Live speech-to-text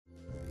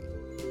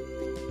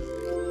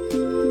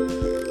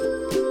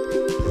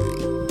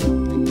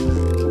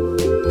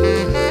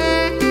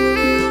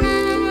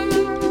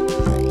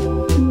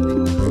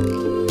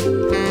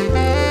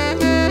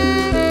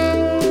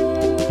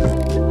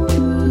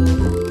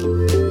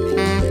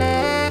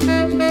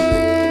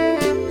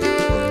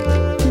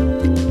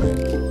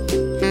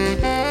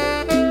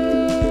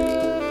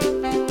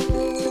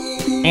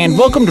and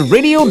welcome to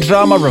Radio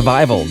Drama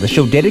Revival, the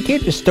show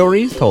dedicated to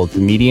stories told through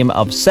the medium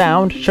of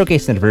sound,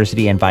 showcasing the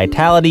diversity and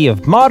vitality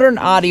of modern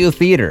audio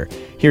theater.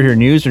 Hear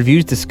news,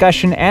 reviews,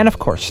 discussion, and of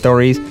course,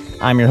 stories.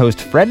 I'm your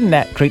host, Fred, and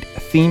that great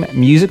theme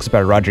music is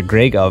by Roger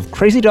Gregg of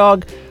Crazy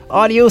Dog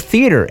Audio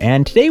Theater.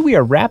 And today we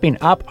are wrapping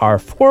up our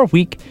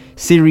 4-week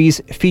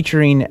series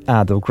featuring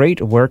the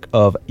great work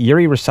of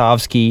Yuri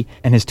Rasovsky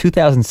and his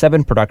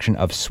 2007 production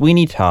of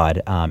Sweeney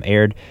Todd,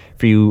 aired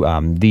for you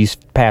these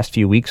past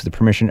few weeks with the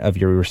permission of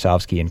Yuri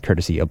Rasovsky and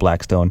courtesy of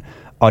Blackstone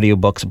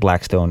Audiobooks,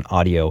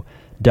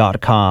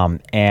 blackstoneaudio.com.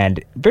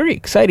 And very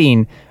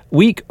exciting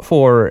week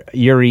for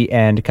Yuri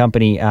and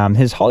company.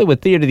 His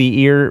Hollywood Theater of the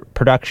Year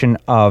production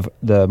of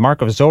The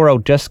Mark of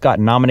Zorro just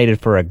got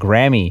nominated for a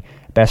Grammy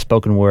Best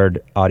Spoken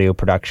Word Audio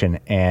Production,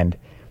 and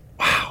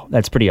wow,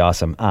 that's pretty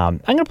awesome. I'm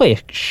going to play a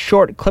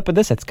short clip of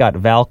this. It's got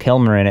Val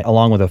Kilmer in it,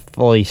 along with a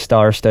fully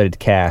star-studded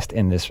cast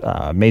in this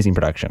amazing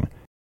production.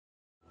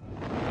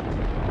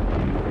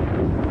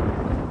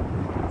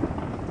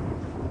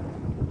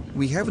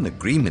 We have an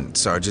agreement,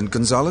 Sergeant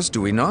Gonzalez,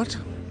 do we not?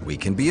 We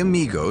can be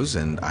amigos,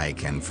 and I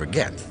can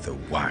forget the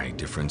wide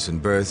difference in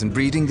birth and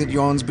breeding that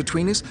yawns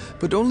between us,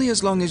 but only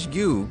as long as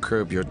you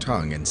curb your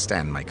tongue and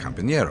stand my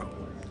compañero.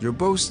 Your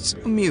boasts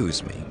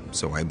amuse me,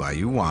 so I buy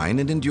you wine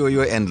and endure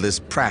your endless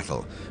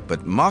prattle.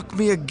 But mock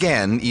me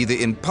again, either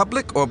in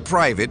public or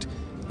private,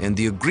 and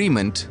the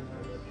agreement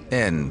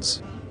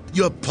ends.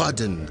 Your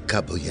pardon,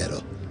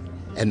 caballero,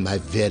 and my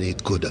very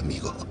good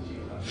amigo.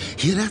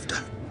 Hereafter,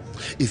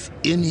 if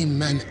any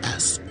man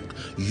asks,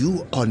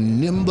 you are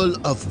nimble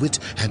of wit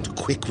and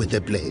quick with the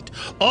blade,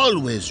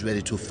 always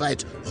ready to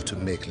fight or to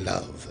make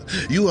love.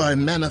 You are a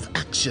man of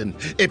action,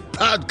 a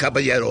proud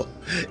caballero,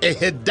 a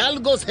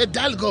hidalgo's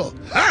hidalgo.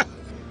 Ha!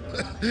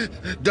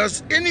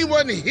 Does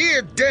anyone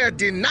here dare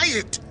deny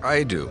it?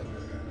 I do.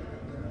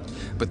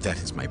 But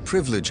that is my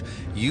privilege.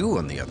 You,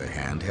 on the other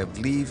hand, have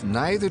leave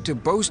neither to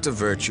boast of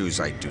virtues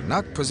I do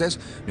not possess,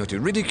 nor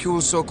to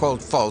ridicule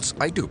so-called faults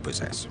I do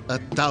possess.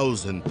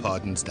 1,000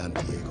 pardons, Don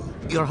Diego.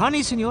 Your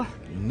honey, senor?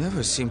 You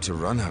never seem to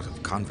run out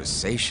of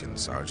conversation,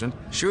 Sergeant.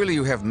 Surely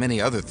you have many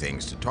other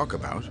things to talk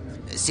about.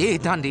 Si,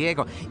 Don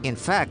Diego. In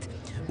fact,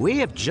 we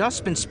have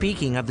just been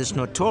speaking of this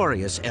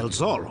notorious El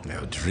Zorro.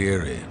 How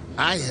dreary.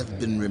 I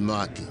have been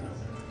remarking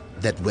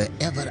that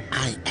wherever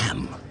I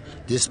am,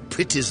 this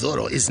pretty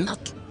Zorro is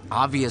not.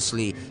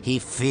 Obviously, he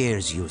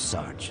fears you,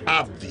 Sarge.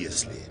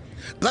 Obviously.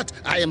 But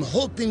I am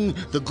hoping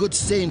the good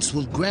saints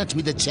will grant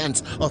me the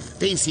chance of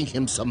facing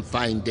him some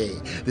fine day,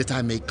 that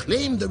I may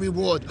claim the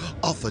reward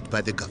offered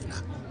by the governor.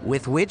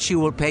 With which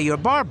you will pay your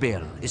bar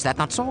bill. Is that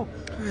not so?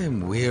 I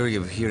am weary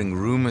of hearing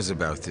rumors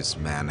about this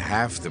man.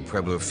 Half the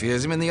Pueblo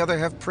fears him and the other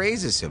half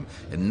praises him,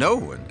 and no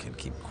one can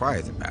keep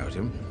quiet about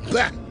him.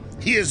 Bah!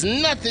 He is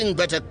nothing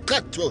but a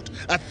cutthroat,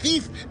 a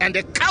thief, and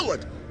a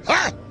coward.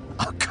 Ha!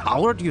 A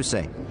coward, you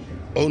say?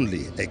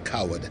 Only a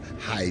coward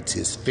hides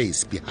his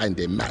face behind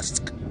a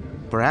mask.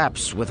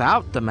 Perhaps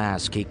without the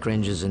mask he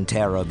cringes in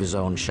terror of his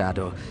own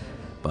shadow.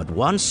 But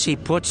once he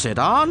puts it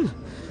on,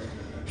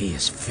 he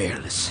is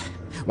fearless.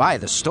 Why,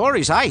 the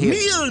stories I hear...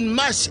 Meal,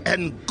 mush,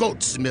 and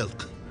goat's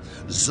milk.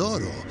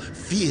 Zorro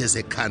fears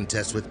a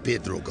contest with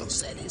Pedro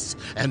Gonzalez,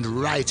 and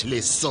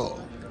rightly so.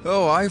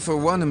 Oh, I for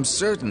one am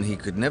certain he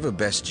could never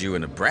best you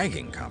in a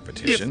bragging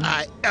competition. If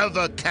I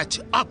ever catch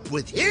up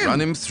with him... Run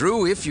him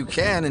through if you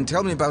can, and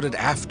tell me about it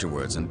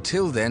afterwards.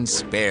 Until then,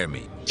 spare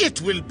me.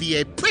 It will be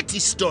a pretty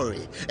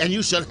story, and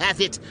you shall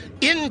have it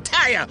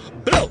entire.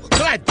 Blow,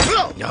 glide,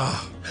 blow!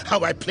 Ah.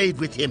 How I played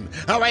with him,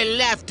 how I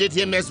laughed at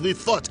him as we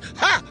fought.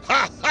 Ha,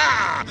 ha,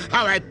 ha!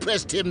 How I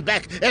pressed him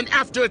back, and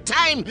after a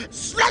time,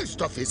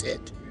 sliced off his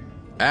head.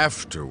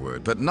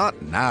 Afterward, but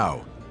not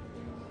now.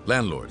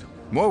 Landlord,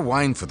 more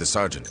wine for the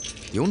sergeant.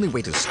 The only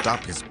way to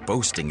stop his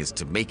boasting is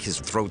to make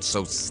his throat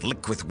so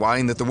slick with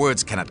wine that the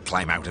words cannot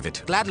climb out of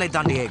it. Gladly,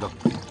 Don Diego.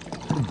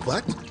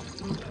 What?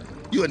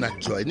 You are not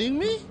joining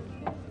me?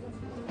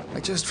 I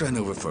just ran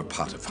over for a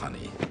pot of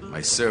honey.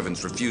 My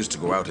servants refused to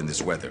go out in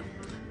this weather.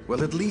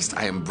 Well, at least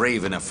I am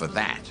brave enough for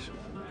that.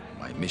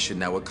 My mission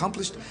now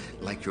accomplished,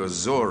 like your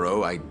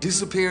Zorro, I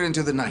disappear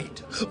into the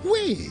night.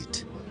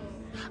 Wait.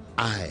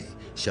 I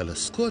shall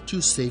escort you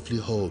safely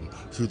home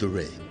through the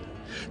rain.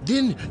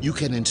 Then you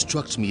can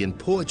instruct me in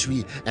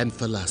poetry and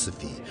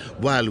philosophy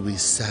while we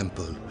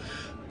sample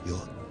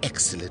your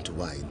excellent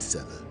wine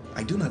cellar.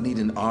 I do not need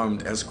an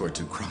armed escort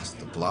to cross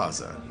the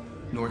plaza,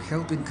 nor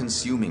help in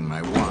consuming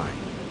my wine.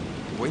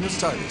 Buenos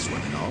tardes,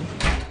 one and all.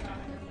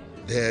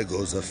 There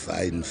goes a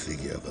fine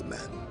figure of a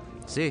man.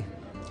 See,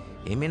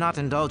 he may not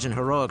indulge in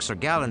heroics or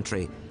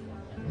gallantry,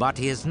 but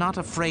he is not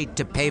afraid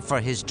to pay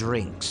for his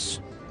drinks.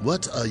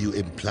 What are you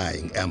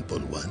implying, ample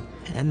one?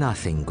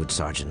 Nothing, good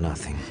sergeant,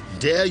 nothing.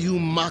 Dare you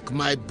mock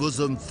my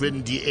bosom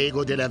friend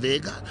Diego de la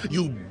Vega,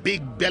 you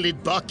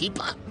big-bellied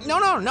barkeeper? No,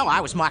 I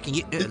was mocking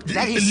you.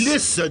 That is...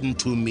 Listen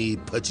to me,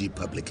 pudgy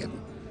publican.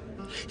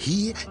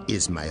 He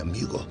is my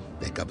amigo,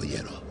 the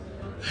caballero,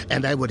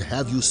 and I would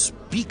have you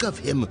speak of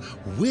him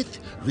with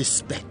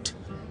respect.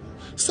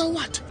 So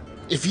what,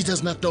 if he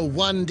does not know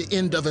one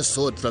end of a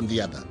sword from the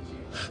other?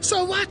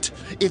 So what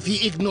if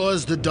he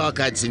ignores the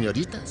dark-eyed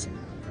senoritas?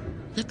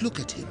 Yet look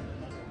at him.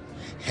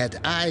 Had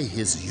I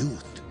his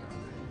youth,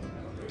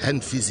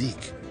 and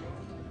physique,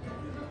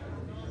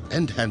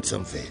 and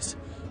handsome face,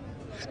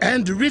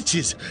 and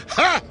riches,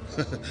 ha!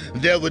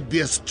 There would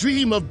be a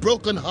stream of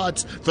broken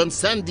hearts from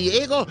San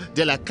Diego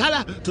de la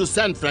Cala to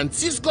San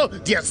Francisco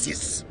de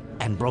Asís.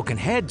 And broken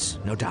heads,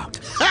 no doubt.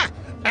 Ha!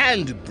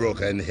 And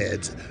broken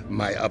heads,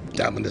 my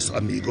abdominus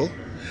amigo.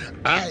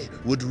 I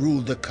would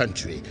rule the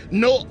country.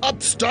 No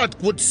upstart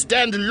would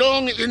stand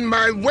long in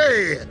my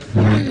way.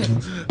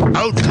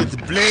 Out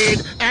with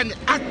blade and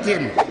at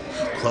him.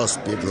 Cross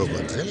Pedro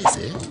Gonzalez,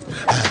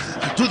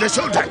 eh? To the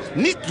shoulder,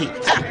 neatly.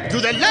 To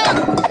the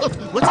left.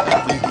 What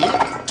have we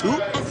here? 2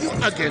 of you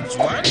against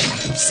 1?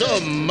 So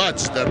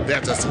much the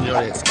better,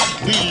 senores.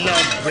 We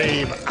love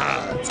brave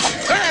odds.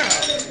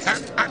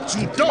 At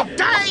you don't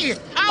die.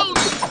 Out.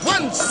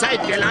 One side,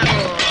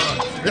 Gelano.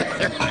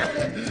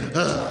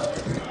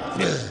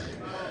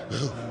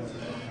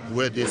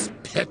 Were this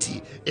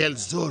petty El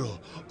Zorro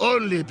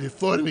only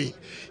before me,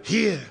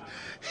 here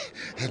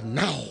and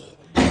now.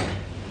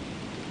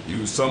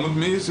 You summoned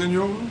me,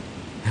 senor?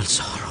 El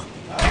Zorro.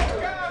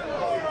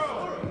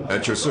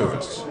 At your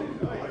service.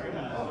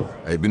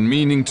 I've been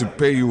meaning to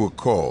pay you a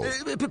call.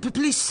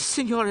 Please,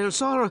 Senor El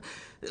Zorro,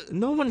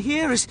 no one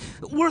here is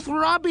worth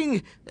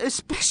robbing,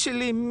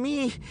 especially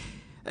me.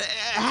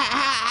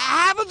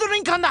 Have a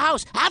drink on the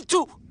house. Have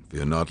to.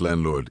 Fear not,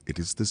 landlord. It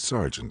is the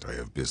sergeant I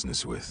have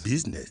business with.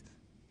 Business?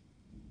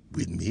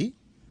 With me?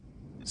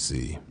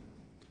 See.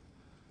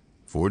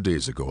 4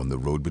 days ago on the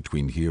road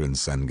between here and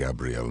San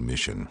Gabriel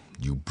Mission,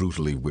 you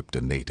brutally whipped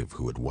a native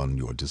who had won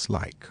your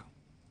dislike.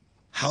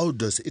 How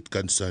does it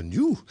concern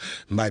you,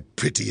 my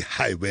pretty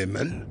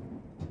highwayman?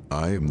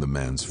 I am the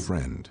man's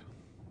friend,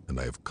 and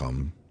I have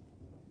come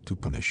to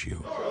punish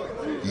you.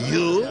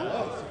 You?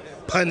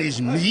 Punish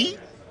me?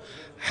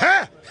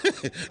 Ha!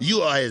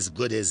 You are as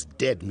good as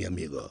dead, mi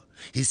amigo.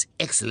 His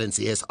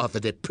Excellency has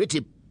offered a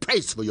pretty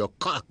price for your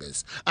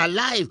carcass,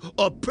 alive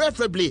or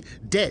preferably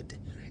dead.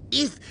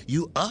 If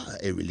you are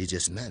a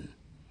religious man,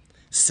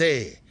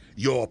 say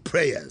your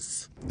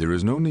prayers. There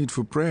is no need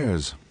for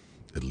prayers,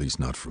 at least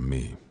not from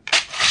me.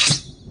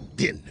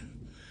 Then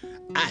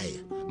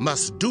I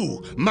must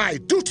do my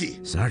duty.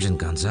 Sergeant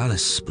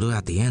Gonzalez blew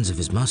out the ends of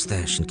his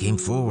mustache and came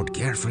forward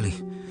carefully.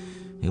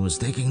 He was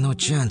taking no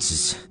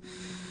chances.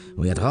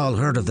 We had all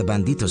heard of the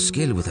bandito's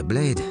skill with a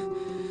blade.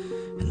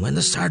 And when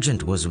the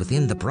sergeant was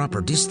within the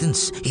proper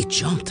distance, he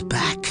jumped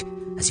back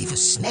as if a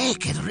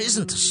snake had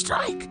risen to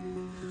strike.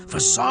 For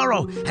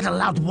Zorro had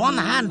allowed one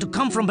hand to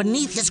come from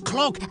beneath his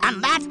cloak,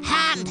 and that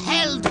hand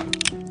held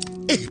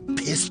a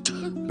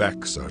pistol.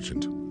 Back,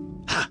 Sergeant.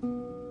 Ha!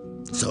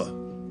 So,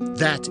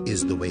 that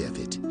is the way of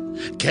it.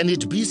 Can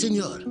it be,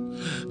 senor,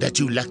 that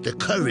you lack the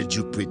courage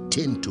you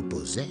pretend to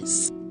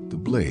possess? The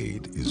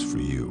blade is for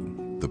you.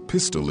 The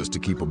pistol is to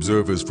keep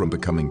observers from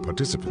becoming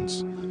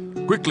participants.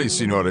 Quickly,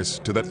 senores,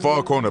 to that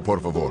far corner, por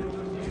favor.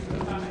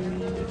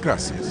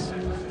 Gracias.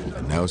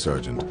 And now,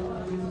 Sergeant,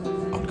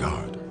 on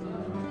guard.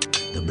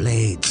 The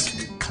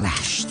blades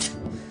clashed.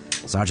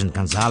 Sergeant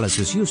Gonzalez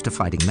was used to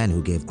fighting men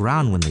who gave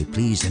ground when they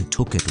pleased and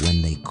took it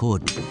when they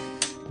could.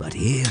 But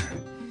here,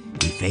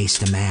 he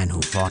faced a man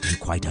who fought in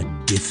quite a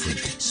different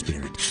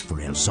spirit.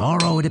 For El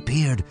Zorro, it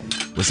appeared,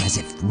 was as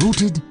if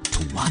rooted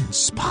to one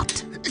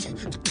spot.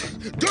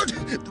 Don't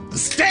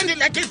stand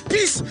like a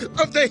piece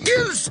of the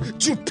hills,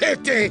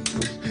 Chupete.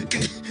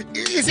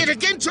 Is it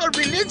against your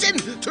religion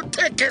to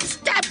take a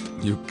step?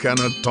 You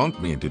cannot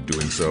taunt me into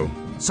doing so.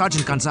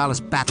 Sergeant Gonzalez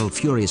battled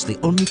furiously,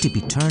 only to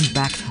be turned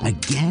back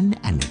again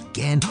and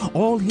again.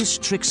 All his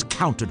tricks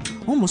countered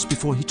almost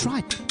before he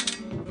tried them.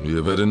 You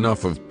have had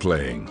enough of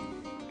playing.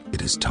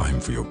 It is time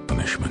for your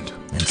punishment.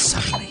 Then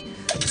suddenly,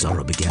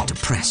 Zorro began to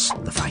press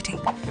the fighting,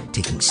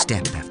 taking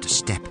step after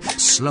step,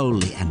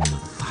 slowly and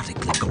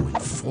methodically going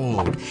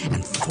forward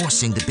and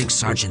forcing the big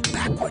sergeant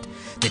backward.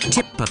 The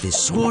tip of his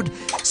sword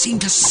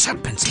seemed a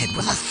serpent's head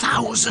with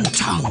 1,000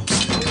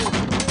 tongues.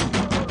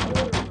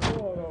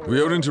 We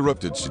are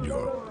interrupted,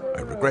 senor.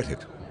 I regret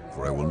it,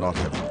 for I will not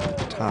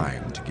have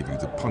time to give you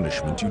the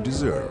punishment you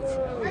deserve.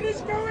 What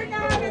is going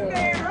on in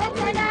there?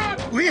 Open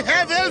up! We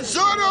have El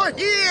Zorro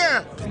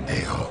here!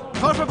 Pendejo.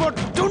 Por favor,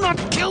 do not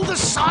kill the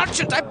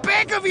sergeant, I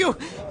beg of you.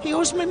 He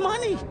owes me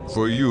money.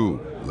 For you,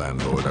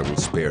 landlord, I will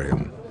spare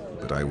him,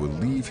 but I will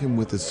leave him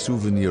with a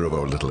souvenir of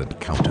our little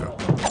encounter.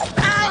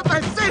 Ah,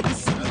 my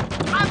face!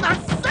 Ah, my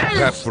face!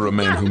 That for a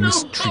man who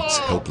mistreats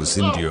helpless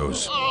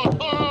Indios.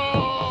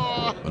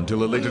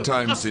 Until a later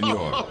time,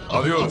 senor.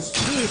 Adios.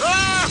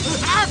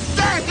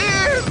 After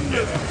him!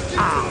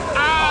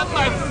 Ah,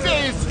 my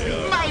face!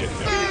 My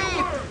face!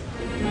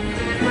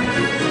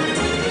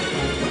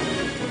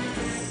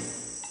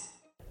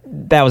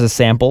 That was a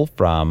sample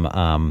from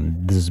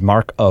This is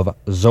Mark of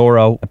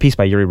Zorro, a piece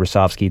by Yuri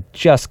Rasovsky,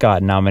 just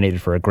got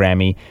nominated for a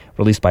Grammy,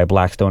 released by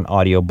Blackstone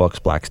Audiobooks,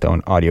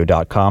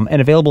 blackstoneaudio.com,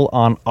 and available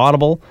on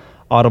Audible.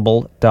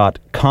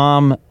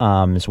 Audible.com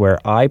is where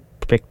I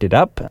picked it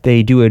up.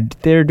 They're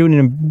doing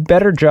a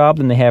better job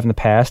than they have in the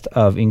past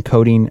of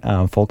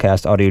encoding full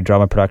cast audio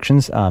drama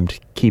productions to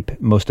keep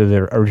most of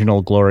their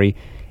original glory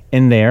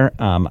in there.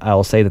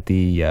 I'll say that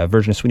the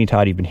version of Sweeney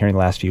Todd you've been hearing the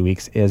last few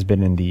weeks has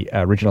been in the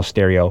original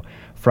stereo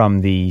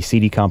from the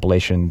CD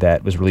compilation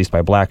that was released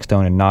by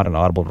Blackstone and not an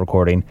Audible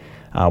recording,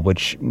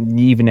 which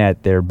even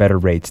at their better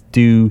rates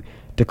do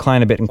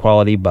decline a bit in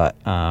quality, but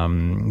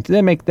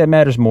that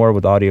matters more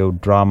with audio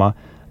drama.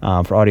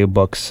 For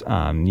audiobooks,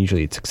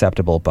 usually it's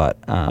acceptable, but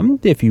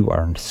if you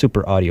are a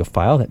super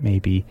audiophile, that may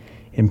be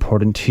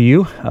important to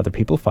you. Other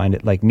people find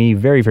it, like me,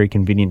 very, very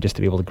convenient just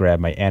to be able to grab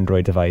my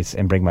Android device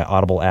and bring my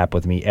Audible app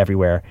with me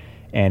everywhere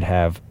and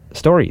have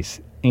stories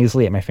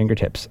easily at my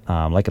fingertips.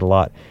 Like it a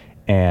lot.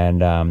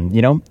 And,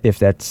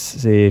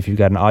 if you've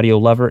got an audio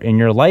lover in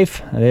your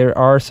life, there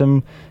are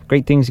some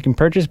great things you can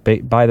purchase.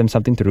 Buy them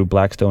something through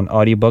Blackstone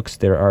Audiobooks.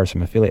 There are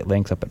some affiliate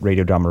links up at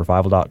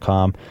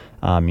radiodramarevival.com.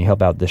 You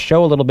help out the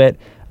show a little bit,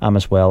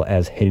 as well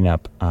as hitting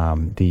up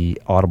the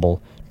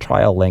Audible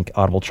trial link,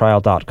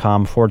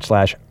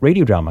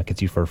 audibletrial.com/radiodrama.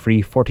 Gets you for a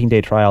free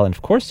 14-day trial. And,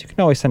 of course, you can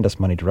always send us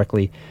money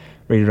directly.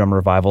 Radio Drama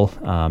Revival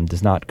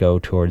does not go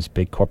towards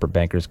big corporate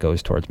bankers,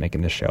 goes towards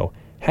making this show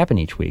happen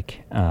each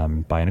week,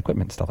 buying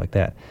equipment, stuff like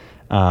that.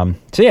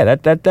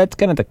 That's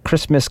kind of the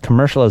Christmas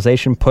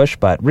commercialization push,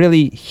 but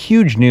really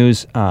huge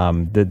news.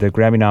 The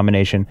Grammy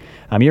nomination.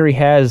 Yuri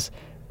has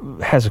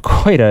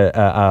quite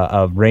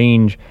a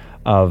range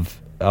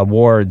of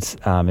awards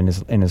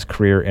in his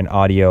career in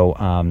audio.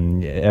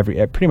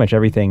 Pretty much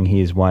everything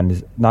he's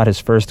won. Not his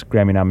first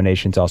Grammy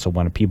nominations. Also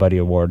won a Peabody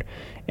Award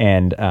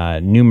and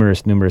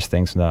numerous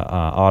things from the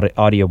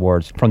audio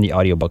awards from the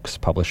Audiobooks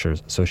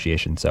Publishers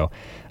Association. So,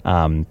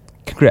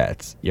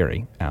 congrats,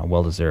 Yuri.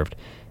 Well deserved.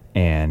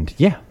 And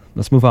yeah,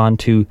 let's move on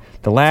to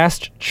the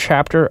last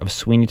chapter of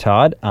Sweeney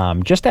Todd.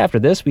 Just after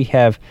this, we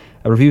have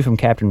a review from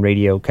Captain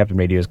Radio. Captain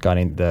Radio has got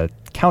in the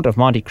Count of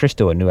Monte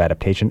Cristo, a new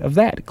adaptation of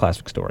that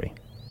classic story.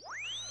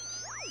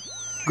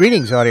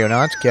 Greetings,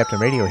 Audionauts. Captain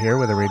Radio here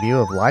with a review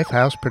of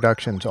Lifehouse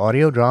Productions'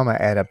 audio drama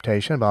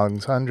adaptation of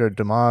Alexandre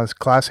Dumas'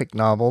 classic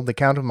novel, The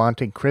Count of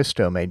Monte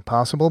Cristo, made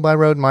possible by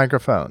Rode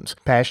Microphones.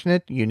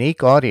 Passionate,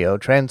 unique audio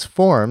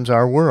transforms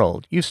our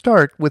world. You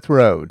start with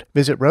Rode.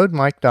 Visit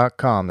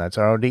rodemic.com. That's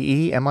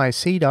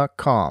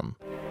RODEMIC.com.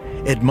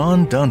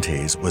 Edmond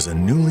Dantes was a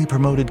newly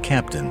promoted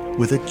captain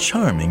with a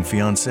charming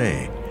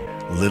fiancée.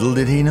 Little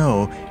did he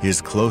know,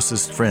 his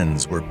closest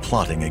friends were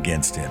plotting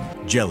against him.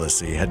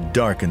 Jealousy had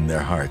darkened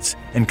their hearts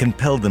and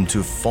compelled them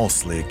to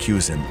falsely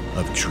accuse him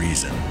of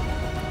treason.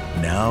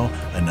 Now,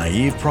 a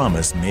naive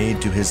promise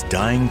made to his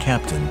dying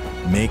captain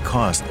may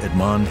cost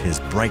Edmond his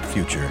bright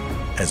future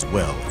as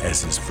well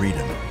as his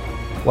freedom.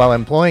 While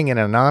employing an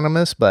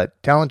anonymous but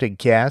talented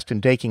cast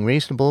and taking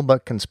reasonable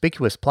but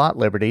conspicuous plot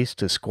liberties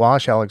to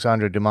squash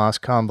Alexandre Dumas'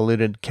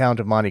 convoluted Count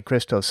of Monte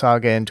Cristo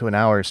saga into an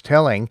hour's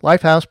telling,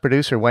 Lifehouse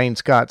producer Wayne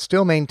Scott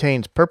still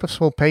maintains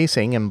purposeful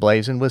pacing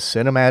emblazoned with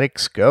cinematic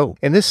scope.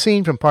 In this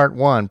scene from Part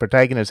 1,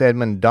 protagonist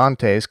Edmond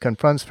Dantes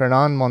confronts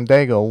Fernand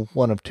Mondego,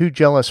 one of two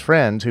jealous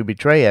friends who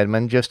betray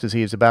Edmond just as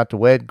he is about to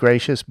wed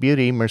gracious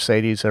beauty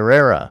Mercedes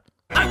Herrera.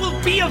 I will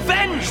be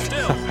avenged!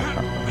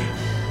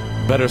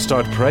 Better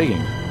start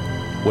praying.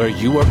 Where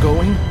you are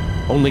going,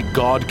 only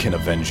God can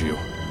avenge you.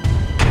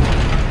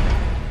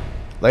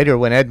 Later,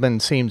 when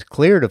Edmond seems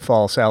cleared of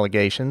false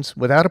allegations,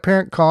 without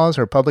apparent cause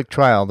or public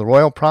trial, the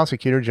royal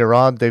prosecutor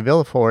Gerard de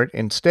Villefort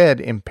instead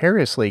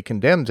imperiously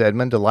condemns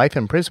Edmond to life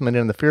imprisonment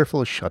in the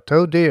fearful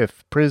Château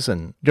d'If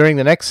prison. During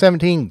the next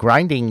 17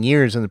 grinding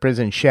years in the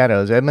prison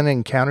shadows, Edmond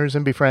encounters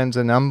and befriends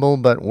an humble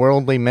but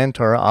worldly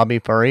mentor, Abi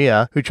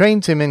Faria, who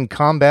trains him in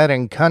combat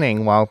and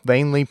cunning while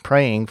vainly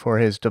praying for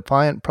his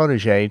defiant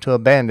protege to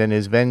abandon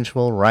his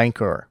vengeful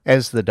rancor.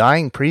 As the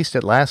dying priest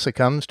at last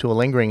succumbs to a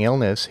lingering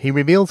illness, he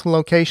reveals the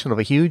location of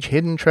a huge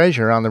hidden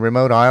treasure on the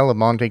remote Isle of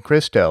Monte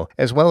Cristo,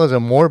 as well as a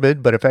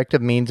morbid but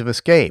effective means of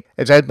escape.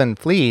 As Edmond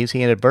flees,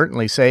 he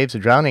inadvertently saves a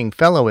drowning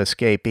fellow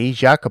escapee,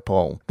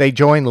 Jacopo. They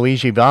join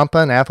Luigi Vampa,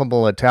 an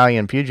affable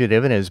Italian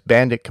fugitive, and his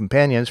bandit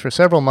companions for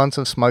several months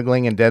of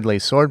smuggling and deadly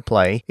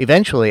swordplay.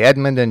 Eventually,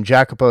 Edmond and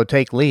Jacopo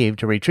take leave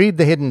to retrieve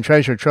the hidden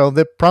treasure trove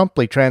that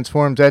promptly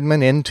transforms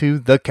Edmond into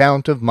the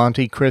Count of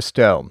Monte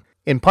Cristo.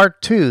 In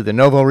Part 2, the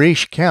nouveau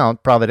riche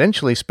Count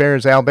providentially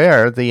spares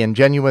Albert, the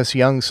ingenuous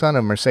young son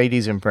of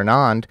Mercedes and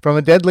Fernand, from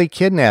a deadly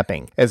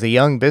kidnapping. As the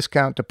young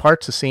Viscount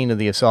departs the scene of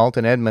the assault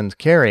in Edmond's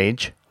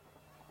carriage...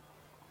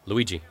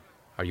 Luigi,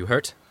 are you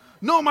hurt?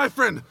 No, my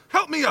friend!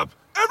 Help me up!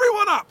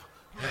 Everyone up!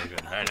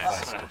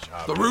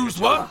 The ruse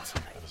worked?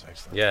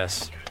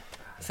 Yes.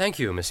 Thank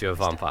you, Monsieur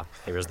Vampa.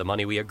 Here is the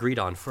money we agreed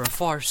on for a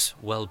farce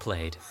well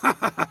played.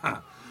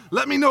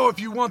 Let me know if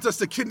you want us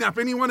to kidnap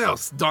anyone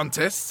else,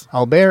 Dantes.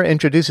 Albert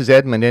introduces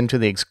Edmond into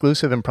the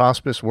exclusive and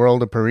prosperous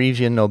world of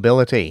Parisian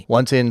nobility.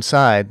 Once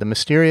inside, the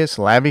mysterious,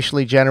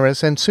 lavishly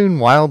generous, and soon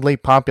wildly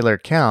popular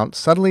Count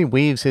subtly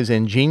weaves his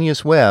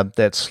ingenious web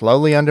that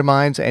slowly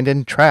undermines and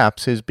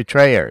entraps his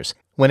betrayers.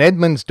 When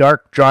Edmund's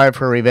dark drive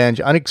for revenge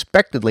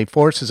unexpectedly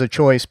forces a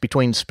choice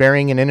between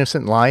sparing an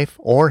innocent life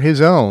or his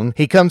own,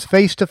 he comes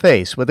face to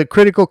face with the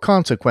critical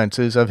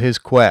consequences of his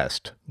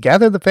quest.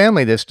 Gather the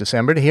family this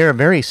December to hear a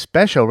very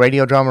special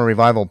radio drama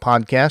revival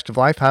podcast of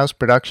Lifehouse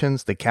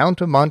Productions' The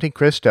Count of Monte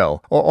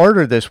Cristo, or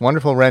order this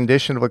wonderful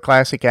rendition of a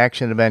classic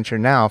action adventure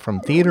now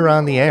from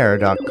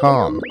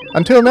theaterontheair.com.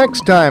 Until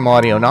next time,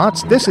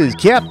 Audionauts, this is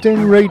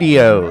Captain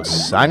Radio,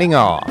 signing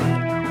off.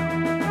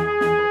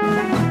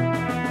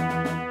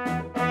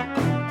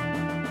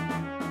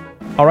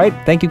 All right,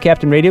 thank you,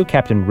 Captain Radio,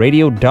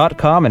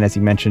 CaptainRadio.com, and as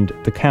you mentioned,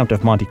 The Count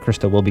of Monte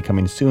Cristo will be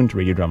coming soon to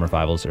Radio Drama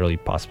Revivals, early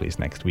possibly as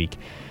next week.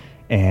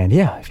 And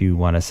yeah, if you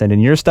want to send in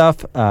your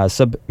stuff,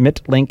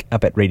 submit link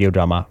up at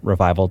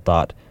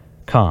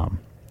radiodramarevival.com.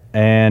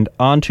 And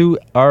on to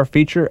our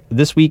feature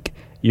this week,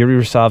 Yuri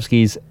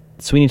Rosovsky's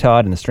Sweeney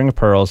Todd and the String of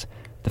Pearls,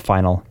 the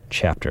final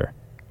chapter.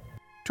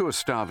 To a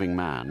starving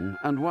man,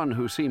 and one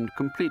who seemed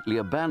completely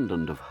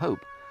abandoned of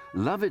hope,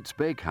 Lovett's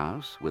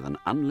Bakehouse, with an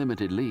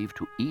unlimited leave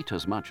to eat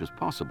as much as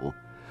possible,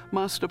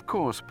 must, of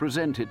course,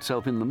 present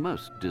itself in the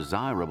most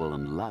desirable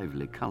and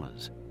lively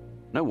colors.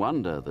 No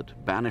wonder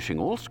that, banishing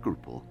all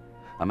scruple,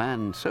 a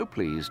man so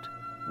pleased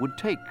would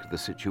take the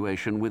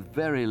situation with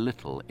very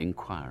little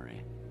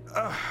inquiry.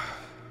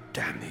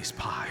 Damn these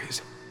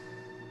pies.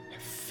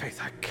 Faith,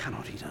 I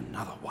cannot eat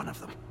another one of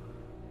them.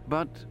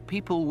 But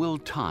people will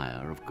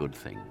tire of good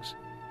things.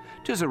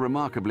 'Tis a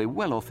remarkably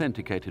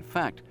well-authenticated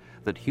fact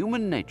that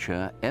human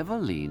nature ever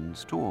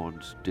leans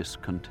towards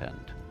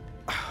discontent.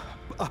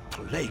 A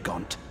plague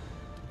on't.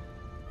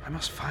 I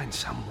must find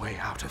some way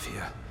out of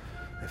here,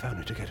 if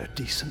only to get a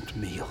decent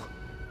meal.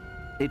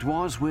 It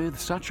was with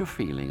such a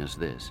feeling as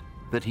this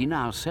that he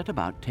now set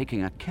about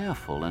taking a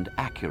careful and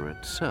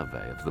accurate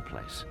survey of the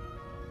place.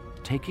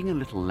 Taking a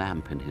little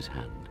lamp in his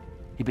hand,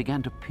 he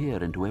began to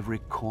peer into every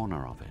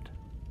corner of it.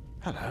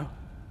 Hello?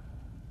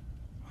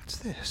 What's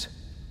this?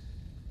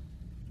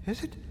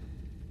 Is it?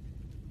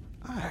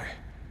 Aye.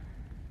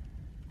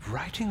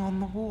 Writing on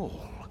the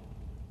wall.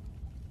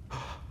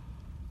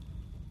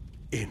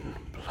 In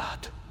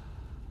blood.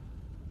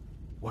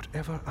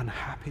 Whatever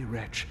unhappy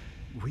wretch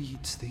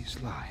reads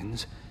these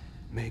lines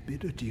may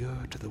bid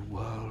adieu to the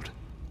world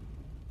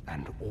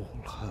and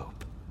all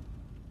hope.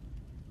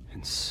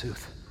 In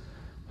sooth,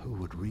 who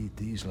would read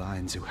these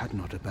lines who had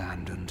not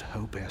abandoned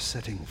hope ere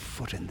setting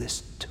foot in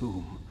this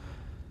tomb?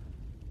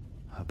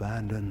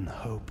 Abandon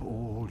hope,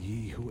 all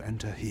ye who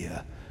enter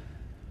here.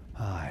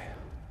 Aye,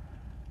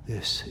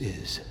 this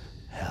is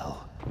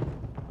hell.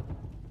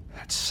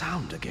 That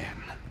sound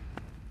again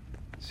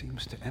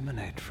seems to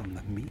emanate from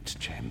the meat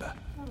chamber.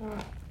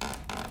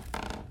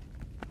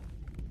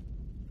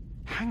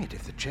 Hang it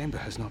if the chamber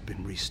has not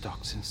been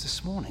restocked since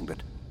this morning,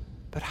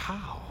 but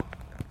how?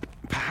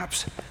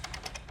 Perhaps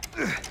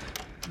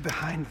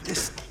behind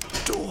this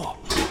door.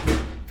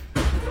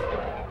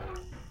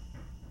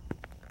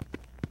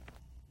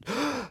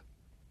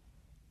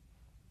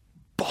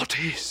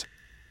 Bodies!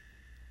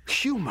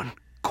 Human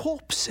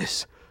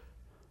corpses!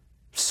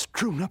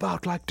 Strewn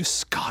about like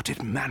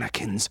discarded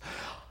mannequins,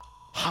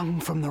 hung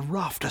from the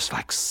rafters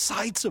like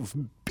sides of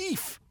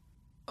beef.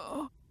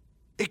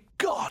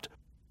 God!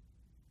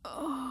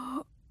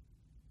 One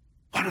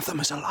of them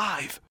is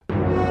alive.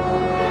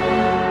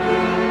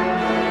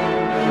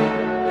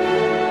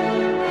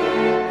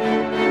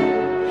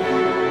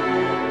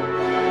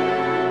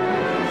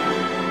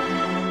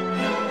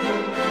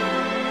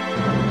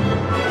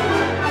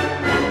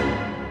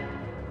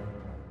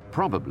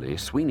 Probably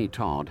Sweeney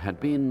Todd had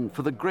been,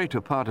 for the greater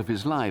part of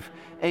his life,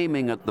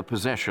 aiming at the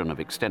possession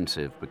of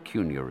extensive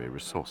pecuniary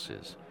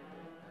resources.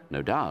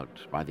 No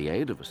doubt, by the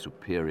aid of a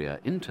superior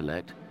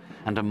intellect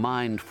and a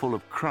mind full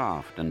of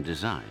craft and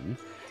design,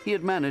 he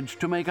had managed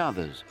to make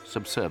others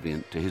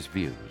subservient to his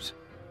views.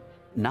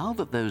 Now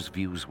that those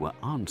views were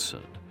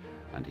answered,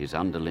 and his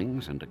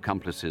underlings and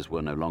accomplices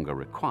were no longer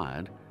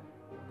required,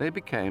 they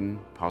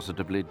became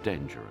positively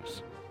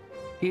dangerous.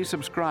 He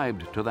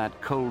subscribed to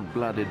that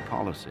cold-blooded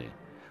policy,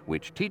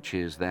 which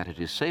teaches that it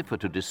is safer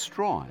to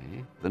destroy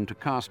than to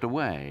cast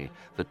away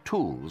the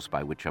tools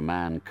by which a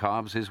man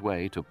carves his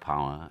way to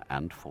power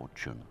and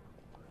fortune.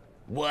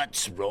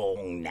 What's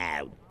wrong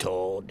now,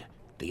 Todd?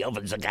 The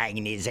oven's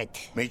again, is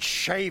it? My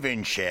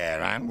shaving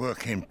chair ain't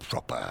working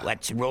proper.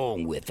 What's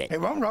wrong with it?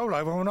 It won't roll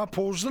over when I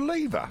pulls the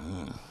lever.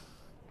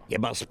 You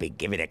must be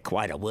giving it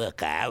quite a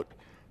workout.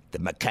 The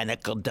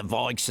mechanical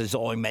devices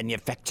I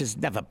manufactures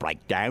never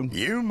break down.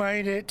 You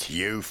made it,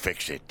 you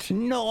fix it.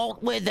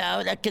 Not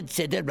without a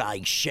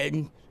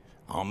consideration.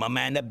 I'm a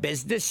man of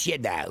business, you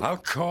know.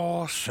 Of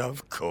course. Now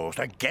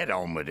get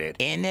on with it.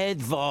 In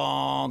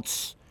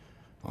advance.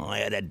 I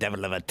had a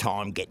devil of a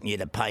time getting you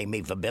to pay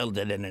me for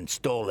building and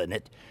installing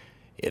it.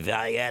 If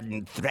I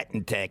hadn't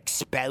threatened to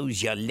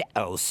expose your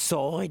little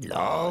sideline.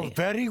 Oh,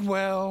 very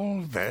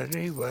well,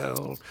 very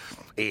well.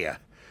 Here.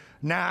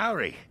 Now,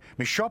 hurry.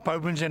 My shop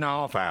opens in a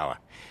half hour.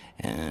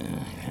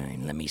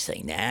 Let me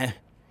see now.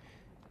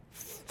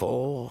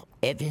 For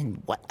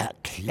Evan, what a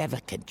clever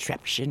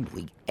contraption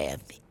we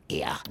have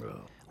here.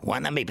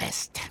 One of my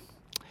best.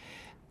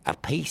 A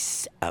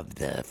piece of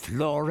the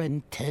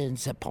florin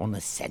turns upon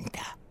a centre.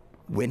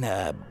 When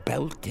a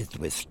belt is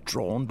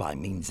withdrawn by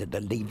means of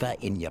the lever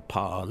in your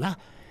parlour,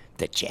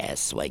 the chair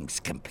swings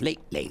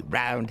completely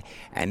round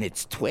and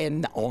its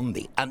twin on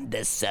the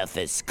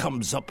undersurface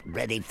comes up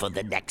ready for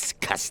the next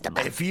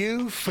customer. If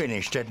you've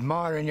finished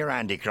admiring your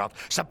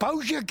handicraft,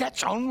 suppose you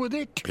gets on with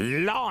it?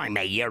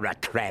 Blimey, you're a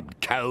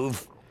crabbed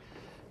cove.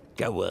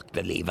 Go work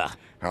the lever.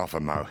 Half a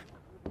mo.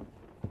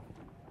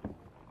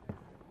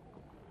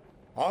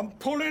 I'm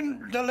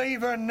pulling the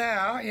lever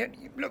now.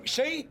 Look,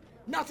 see?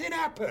 Nothing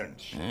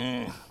happens.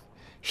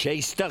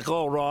 She's stuck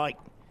all right.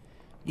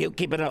 You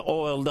keeping her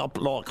oiled up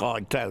like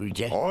I told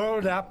you.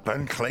 Oiled up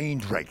and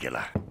cleaned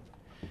regular.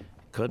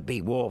 Could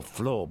be warped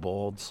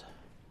floorboards.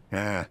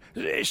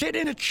 Sit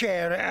in a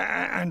chair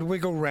and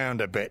wiggle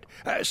round a bit.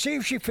 See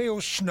if she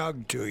feels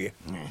snug to you.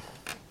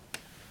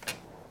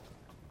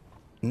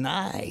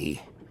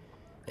 Nay.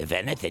 If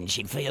anything,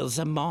 she feels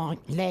a mite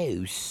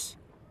loose.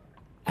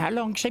 How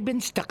long's she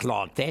been stuck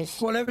like this?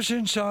 Well, ever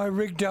since I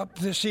rigged up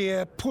this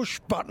here push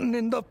button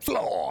in the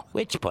floor.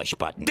 Which push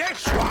button?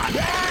 This one!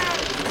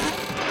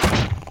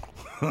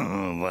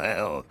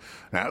 Well,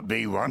 that'd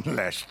be one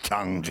less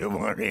tongue to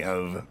worry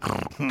over.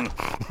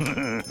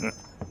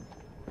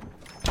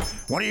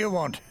 What do you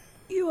want?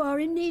 You are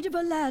in need of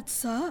a lad,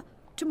 sir,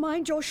 to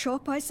mind your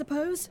shop, I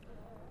suppose.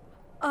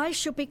 I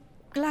shall be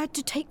glad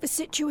to take the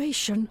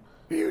situation.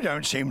 You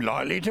don't seem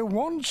likely to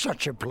want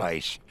such a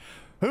place.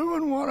 Who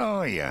and what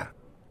are you?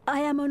 I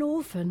am an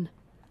orphan.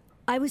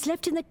 I was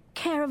left in the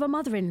care of a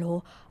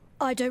mother-in-law.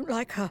 I don't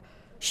like her.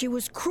 She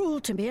was cruel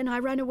to me and I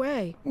ran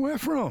away. Where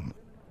from?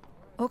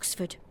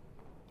 Oxford.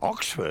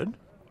 Oxford?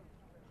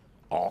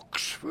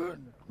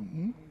 Oxford?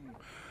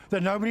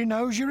 Then nobody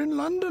knows you're in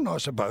London, I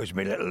suppose,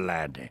 me little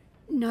lad.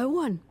 No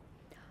one.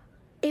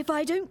 If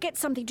I don't get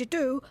something to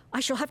do,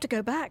 I shall have to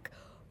go back,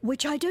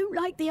 which I don't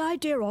like the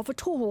idea of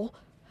at all.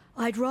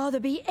 I'd rather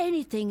be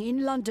anything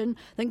in London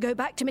than go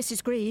back to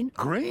Mrs. Green.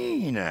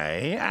 Green,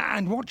 eh?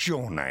 And what's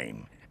your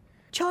name?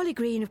 Charlie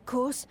Green, of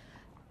course.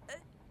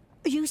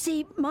 You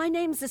see, my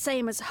name's the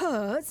same as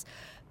hers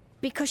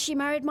because she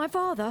married my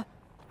father.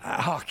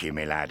 Hark ye,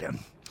 me lad.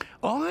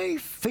 I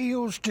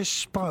feels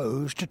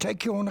disposed to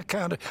take you on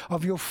account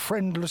of your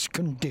friendless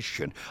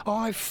condition.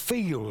 I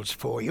feels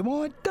for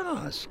you, I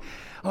does.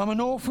 I'm an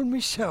orphan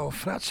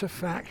myself, that's a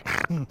fact.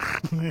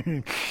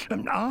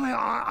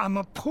 I'm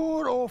a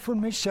poor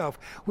orphan myself,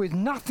 with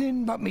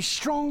nothing but me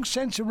strong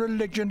sense of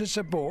religion to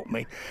support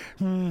me.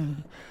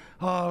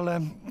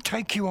 I'll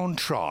take you on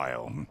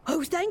trial.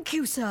 Oh, thank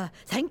you, sir.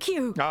 Thank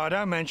you. Oh,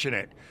 don't mention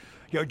it.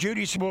 Your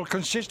duties will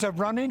consist of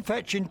running,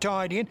 fetching,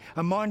 tidying,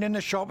 and minding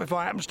the shop if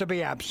I happens to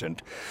be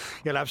absent.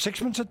 You'll have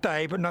 6 a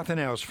day, but nothing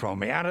else from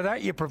me. Out of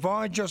that, you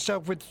provide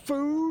yourself with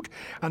food,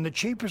 and the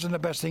cheapest and the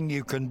best thing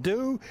you can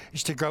do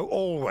is to go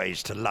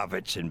always to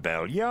Lovett's in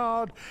Bell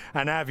Yard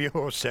and have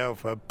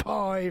yourself a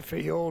pie for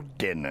your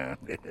dinner.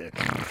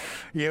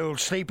 You'll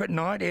sleep at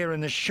night here in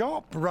the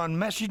shop, run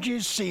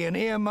messages, see and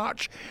hear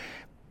much.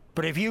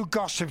 But if you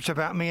gossips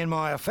about me and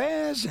my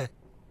affairs,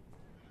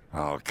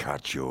 I'll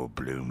cut your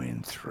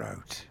blooming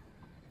throat.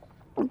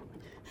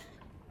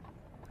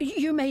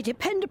 You may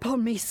depend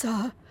upon me,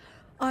 sir.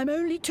 I'm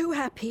only too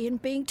happy in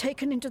being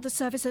taken into the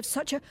service of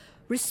such a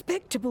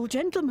respectable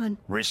gentleman.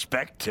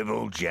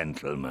 Respectable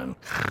gentleman.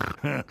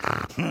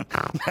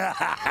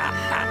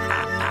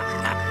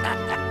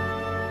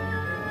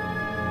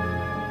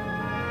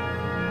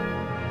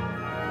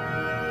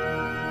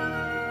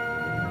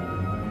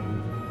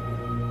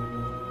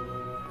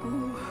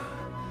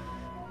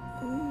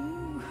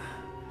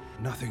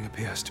 Nothing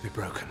appears to be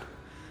broken.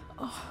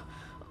 Oh,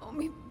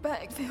 my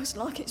back feels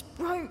like it's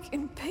broke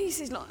in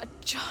pieces like a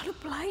jar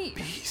of blade.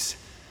 Peace,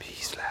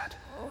 lad.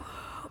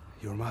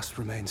 You must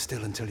remain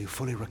still until you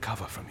fully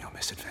recover from your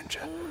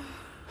misadventure.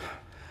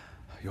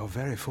 You're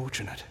very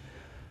fortunate.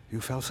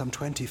 You fell some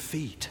 20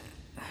 feet,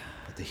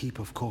 but the heap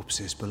of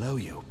corpses below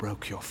you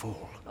broke your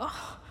fall.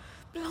 Oh,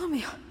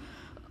 blimey.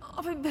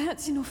 I've been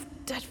bouncing off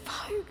dead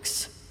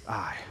folks.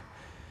 Aye.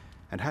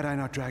 And had I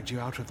not dragged you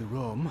out of the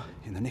room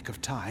in the nick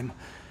of time,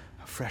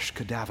 a fresh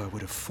cadaver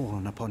would have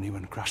fallen upon you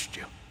and crushed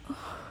you.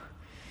 Oh,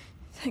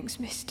 thanks,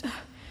 mister.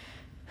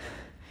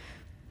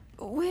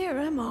 Where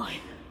am I?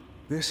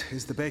 This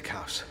is the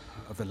bakehouse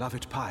of the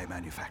Lovett Pie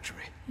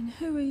Manufactory. And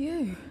who are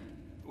you?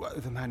 Well,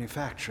 the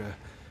manufacturer.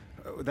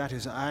 That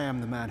is, I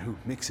am the man who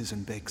mixes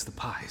and bakes the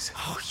pies.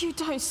 Oh, you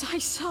don't say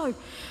so.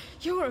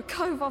 You're a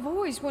cove I've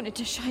always wanted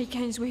to shake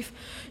hands with.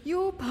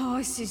 Your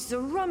pies is the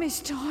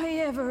rummest I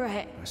ever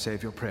ate. I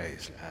save your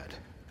praise, lad.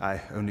 I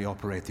only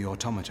operate the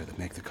automata that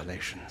make the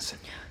collations.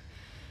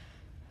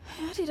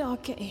 How did I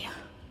get here?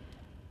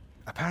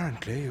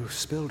 Apparently, you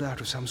spilled out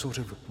of some sort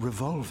of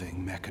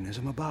revolving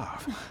mechanism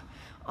above.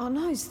 I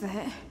knows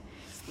that.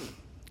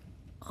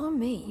 I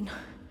mean,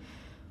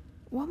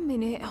 1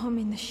 minute I'm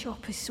in the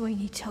shop as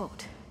Sweeney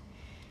Todd,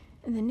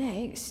 and the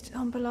next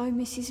I'm below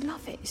Mrs.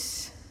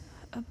 Lovett's,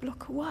 a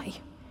block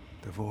away.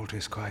 The vault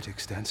is quite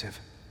extensive.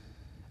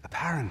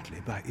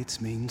 Apparently, by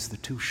its means, the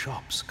two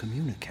shops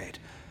communicate.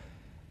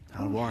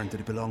 I'll warrant that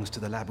it belongs to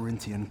the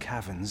labyrinthian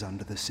caverns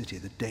under the city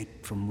that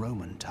date from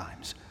Roman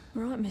times.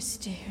 Right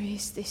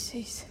mysterious this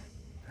is.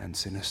 And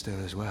sinister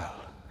as well,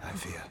 I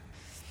fear.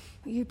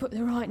 You put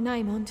the right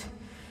name on.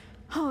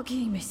 Hark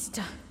ye,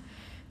 mister.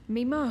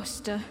 Me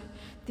master,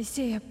 this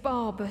here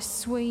barber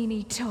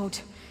Sweeney Todd,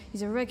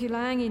 is a regular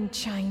hanging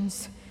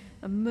chains,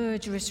 a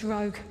murderous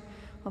rogue.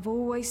 I've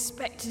always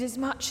suspected as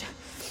much,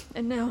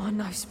 and now I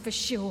know for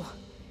sure.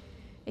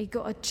 He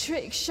got a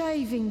trick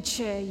shaving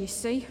chair, you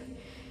see.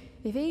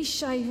 If he's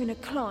shaving a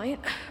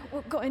client,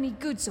 what got any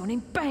goods on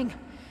him, bang!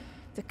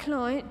 The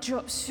client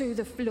drops through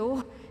the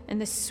floor,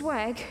 and the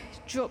swag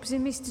drops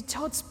in Mr.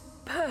 Todd's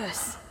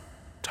purse.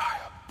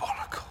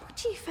 Diabolical. What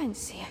do you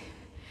fancy?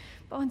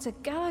 Finds a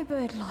gallow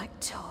bird like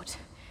Todd,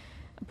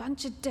 a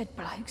bunch of dead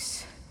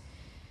blokes,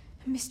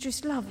 and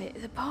Mistress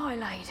Lovett, the pie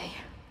lady.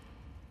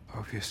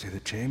 Obviously, the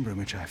chamber in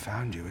which I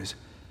found you is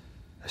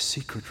a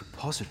secret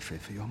repository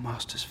for your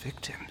master's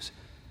victims.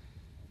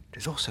 It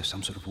is also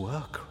some sort of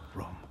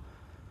workroom,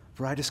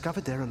 for I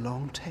discovered there a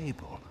long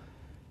table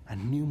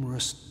and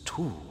numerous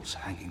tools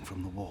hanging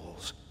from the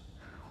walls.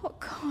 What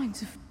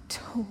kinds of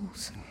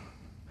tools?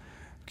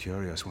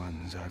 Curious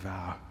ones, I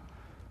vow.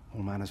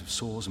 All manners of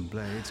saws and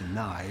blades and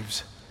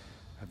knives,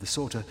 of the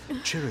sort a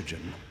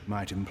chirurgeon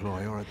might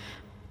employ, or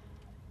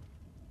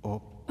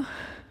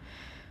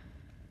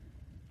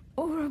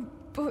a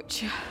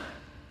butcher.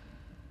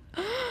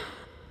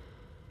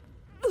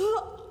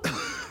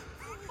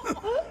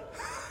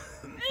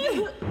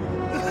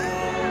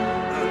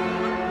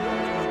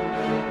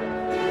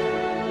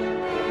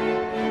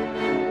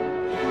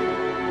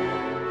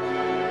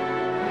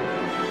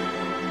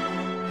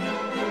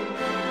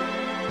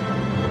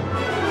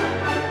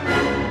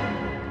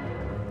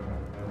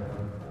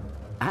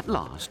 At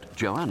last,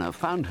 Joanna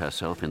found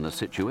herself in the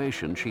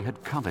situation she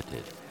had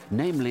coveted,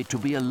 namely to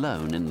be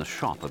alone in the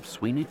shop of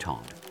Sweeney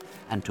Todd,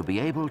 and to be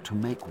able to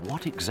make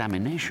what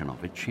examination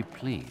of it she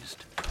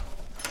pleased.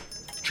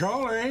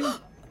 Charlie!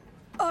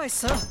 Aye,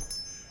 sir.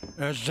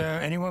 Has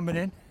anyone been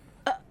in?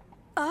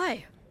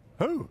 Aye.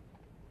 Who?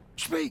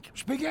 Speak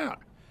out.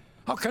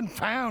 Oh,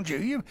 confound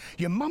you.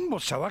 You mumble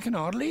so I can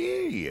hardly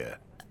hear you.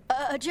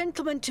 A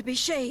gentleman to be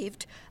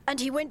shaved, and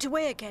he went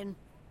away again.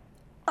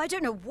 I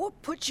don't know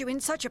what put you in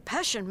such a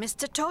passion,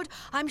 Mr. Todd.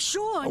 I'm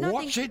sure nothing...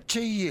 What's it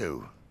to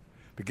you?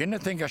 Begin to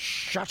think of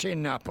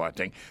shutting up, I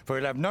think, for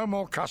we'll have no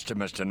more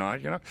customers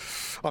tonight, you know.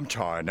 I'm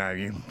tired now.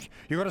 You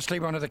got to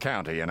sleep under the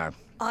counter, you know.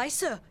 Aye,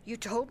 sir. You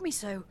told me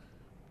so.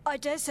 I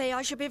dare say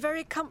I shall be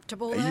very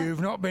comfortable there.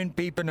 You've not been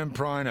peeping and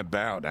prying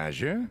about, has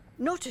you?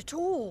 Not at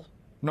all.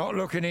 Not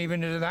looking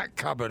even into that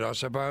cupboard, I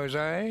suppose,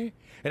 eh?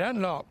 It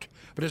ain't locked,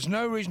 but there's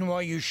no reason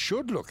why you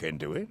should look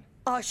into it.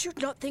 I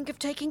should not think of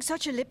taking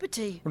such a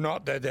liberty.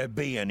 Not that there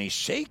be any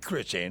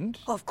secret in't.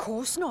 Of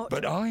course not.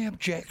 But I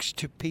objects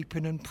to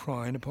peeping and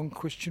prying upon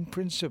Christian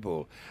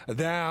principle.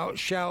 Thou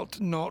shalt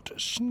not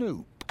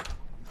snoop.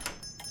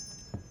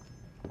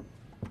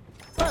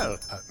 Well,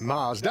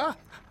 Mazda,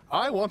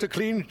 I want a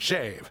clean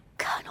shave.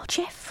 Colonel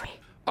Geoffrey.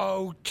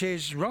 Oh,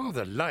 'tis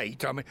rather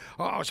late. I mean,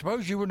 I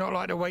suppose you would not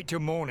like to wait till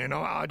morning.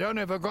 I don't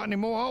know if I've got any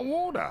more hot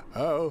water.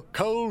 Oh,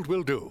 cold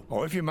will do.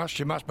 Oh, if you must,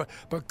 you must.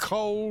 But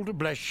cold,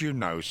 bless you,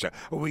 no, sir.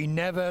 We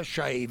never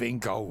shave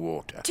in cold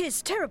water.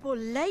 'Tis terrible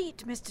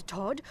late, Mr.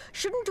 Todd.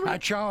 Shouldn't we...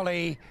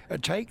 Charlie,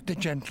 take the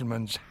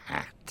gentleman's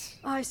hat.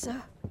 Aye,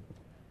 sir.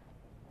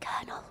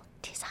 Colonel,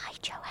 'tis I,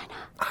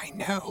 Joanna. I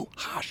know.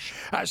 Hush.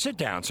 Sit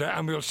down, sir,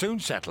 and we'll soon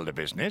settle the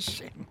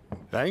business.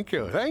 Thank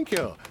you, thank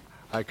you.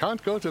 I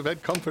can't go to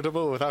bed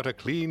comfortable without a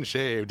clean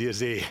shave, do you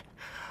see?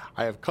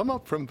 I have come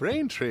up from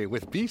Braintree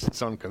with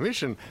beasts on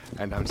commission,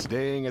 and I'm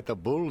staying at the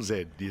Bull's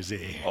Head, do you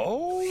see?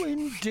 Oh,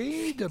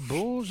 indeed, the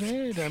Bull's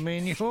Head. I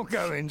mean, you're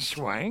going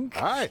swank.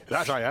 Aye,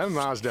 that I am,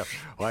 Mazda.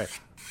 Why,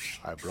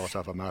 I brought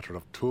up a matter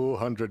of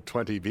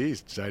 220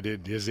 beasts, I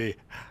did, you see,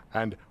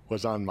 and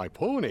was on my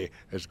pony,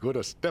 as good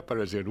a stepper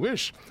as you'd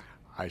wish.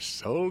 I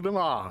sold them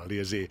all,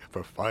 you see,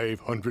 for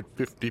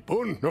 550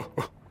 pun.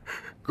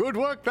 Good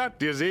work, that,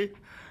 do you see?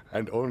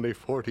 And only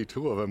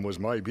 42 of them was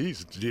my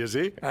beasts, do you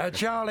see?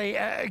 Charlie,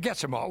 get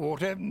some hot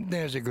water.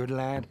 There's a good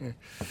lad.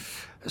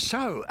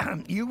 So,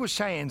 you were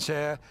saying,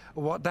 sir,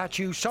 that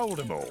you sold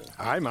them all?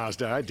 Aye,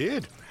 Mazda, I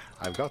did.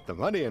 I've got the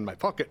money in my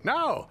pocket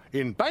now,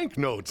 in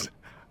banknotes.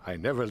 I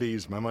never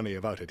leaves my money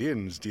about at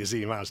inns, do you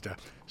see, Mazda?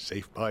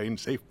 Safe bind,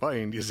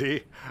 you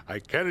see. I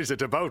carries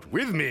it about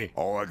with me.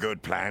 Oh, a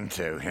good plan,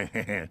 too.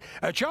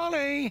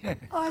 Charlie!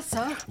 Aye,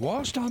 sir.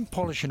 Whilst I'm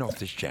polishing off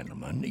this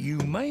gentleman, you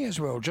may as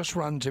well just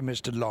run to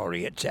Mr.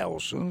 Lorry at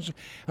Tellson's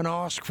and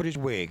ask for his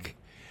wig.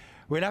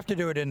 We'll have to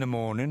do it in the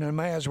morning and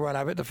may as well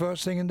have it the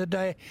first thing in the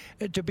day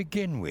to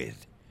begin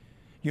with.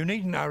 You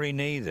needn't hurry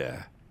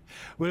neither.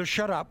 We'll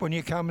shut up when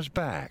he comes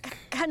back.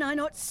 Can I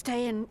not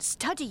stay and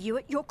study you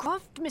at your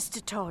craft,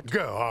 Mr. Todd?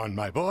 Go on,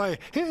 my boy.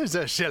 Here's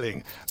a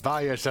shilling.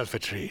 Buy yourself a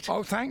treat.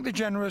 Oh, thank the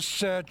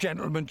generous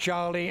gentleman,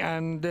 Charlie,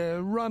 and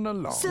run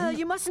along. Sir,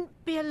 you mustn't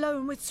be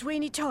alone with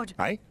Sweeney Todd.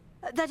 Eh?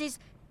 That is,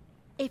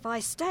 if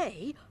I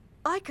stay,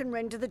 I can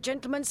render the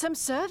gentleman some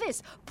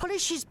service,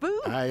 polish his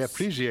boots. I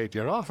appreciate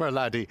your offer,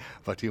 laddie,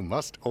 but you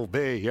must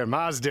obey your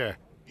master.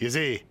 You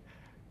see,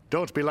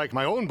 don't be like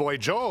my own boy,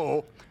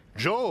 Joe.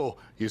 Joe,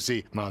 you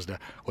see, Mazda,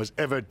 was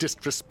ever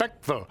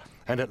disrespectful,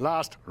 and at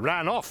last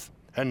ran off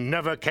and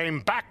never came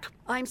back.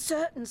 I'm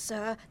certain,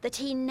 sir, that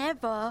he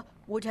never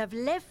would have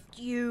left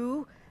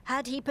you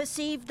had he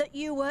perceived that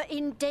you were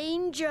in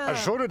danger.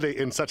 Assuredly,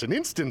 in such an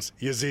instance,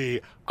 you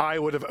see, I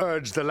would have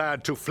urged the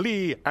lad to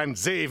flee and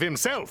save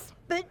himself.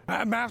 But...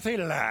 A mouthy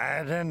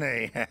lad, isn't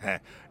he?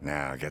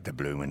 Now get the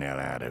bloomin' hell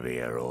out of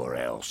here, or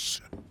else.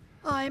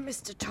 Aye,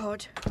 Mr.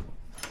 Todd.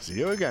 See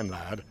you again,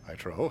 lad, I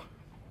trow.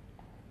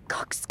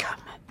 Coxcomb.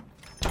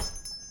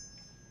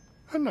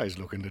 A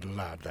nice-looking little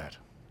lad, that.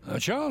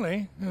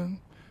 Charlie,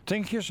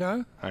 think you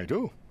so? I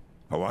do.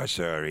 Oh, why,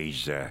 sir,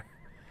 he's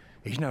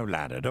no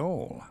lad at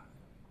all.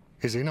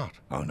 Is he not?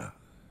 Oh, no.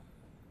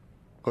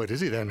 What is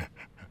he, then?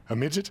 A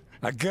midget?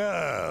 A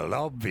girl,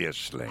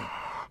 obviously.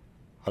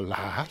 A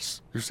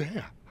lass, you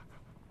say?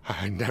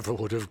 I never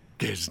would have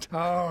guessed.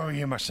 Oh,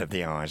 you must have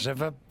the eyes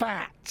of a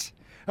bat.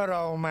 Her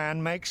old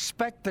man makes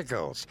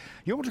spectacles.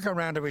 You ought to go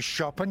round to his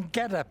shop and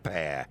get a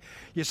pair.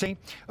 You see,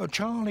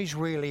 Charlie's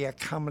really a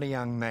comely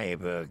young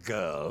neighbour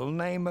girl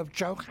named of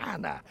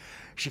Johanna.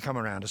 She come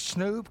around to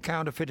snoop,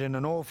 counterfeiting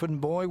an orphan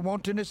boy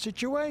wanting a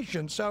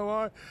situation, so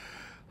I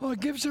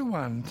gives her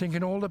one,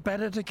 thinking all the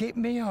better to keep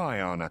me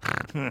eye on her.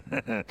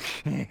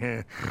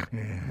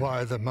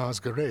 Why the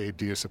masquerade,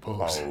 do you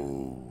suppose?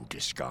 Oh,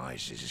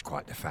 disguises is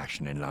quite the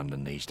fashion in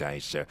London these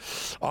days, sir.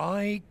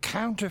 I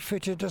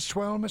counterfeited a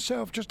swell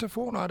myself just a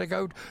fortnight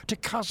ago to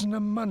cousin a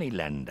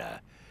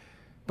moneylender.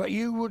 But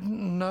you wouldn't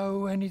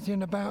know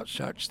anything about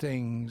such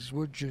things,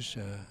 would you,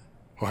 sir?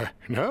 Why,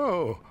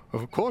 no,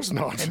 of course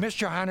not. In Miss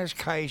Johanna's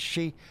case,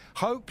 she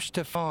hopes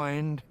to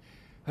find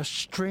a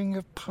string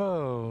of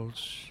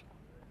pearls.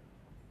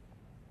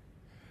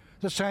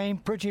 The same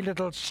pretty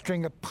little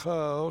string of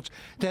pearls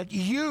that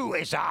you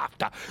is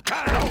after,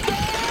 Colonel!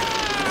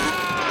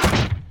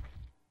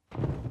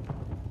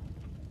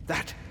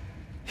 That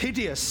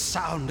hideous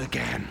sound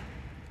again.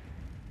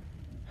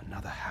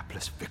 Another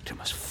hapless victim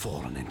has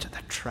fallen into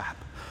the trap.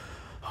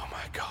 Oh,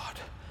 my God.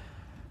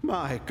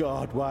 My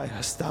God, why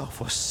hast thou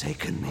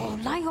forsaken me? Oh,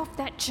 lay off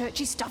that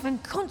churchy stuff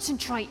and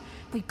concentrate.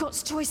 We've got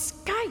to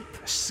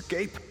escape.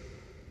 Escape?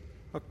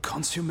 A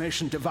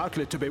consummation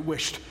devoutly to be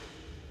wished.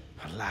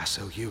 Alas,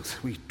 O youth,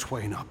 we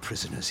twain are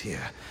prisoners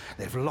here.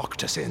 They've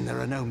locked us in. There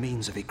are no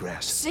means of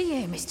egress. See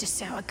here, Mr.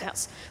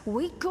 Sourguts.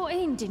 We got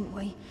in, didn't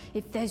we?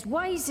 If there's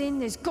ways in,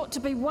 there's got to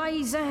be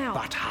ways out.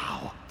 But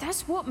how?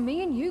 That's what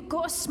me and you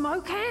got to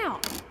smoke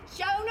out.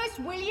 Jonas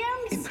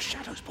Williams? In the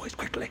shadows, boys,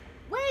 quickly.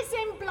 Where's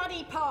them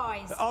bloody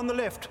pies? On the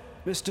lift.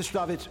 Mr.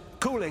 Stravitt,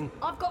 cooling.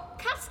 I've got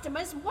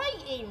customers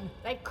waiting.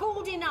 They've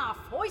called enough.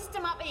 Hoist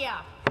them up here.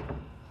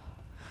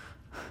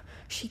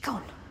 She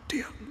gone.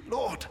 Dear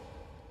Lord.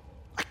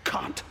 I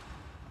can't.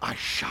 I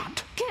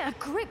shan't. Get a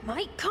grip,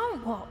 mate.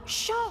 Can't what?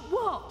 Shan't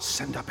what?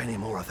 Send up any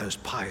more of those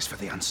pies for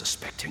the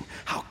unsuspecting.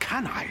 How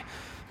can I,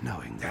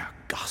 knowing their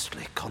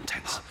ghastly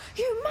contents?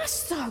 You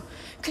must, though,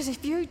 because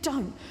if you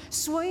don't,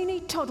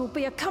 Sweeney Todd will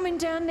be a-coming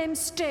down them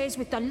stairs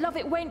with the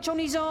love-it wench on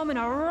his arm and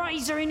a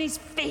razor in his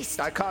fist.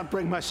 I can't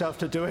bring myself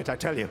to do it, I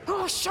tell you.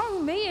 Oh, show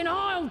me and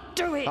I'll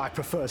do it. I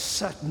prefer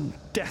certain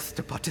death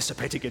to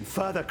participating in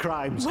further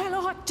crimes.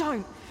 Well, I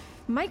don't.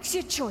 Makes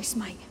your choice,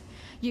 mate.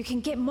 You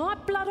can get my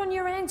blood on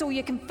your hands, or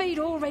you can feed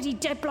already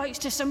dead blokes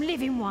to some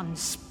living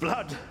ones.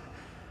 Blood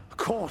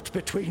caught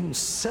between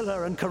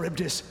Scylla and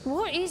Charybdis.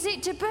 What is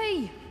it to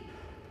be?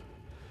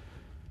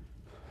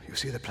 You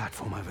see the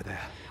platform over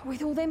there?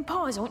 With all them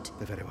pies on it?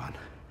 The very one.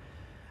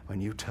 When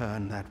you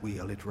turn that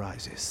wheel, it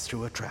rises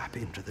through a trap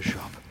into the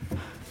shop.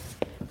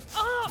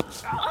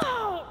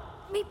 Oh,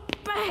 me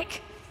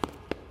back.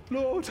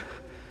 Lord,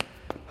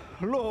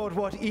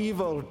 what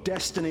evil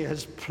destiny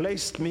has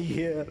placed me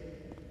here?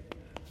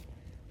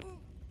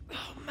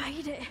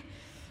 Made it.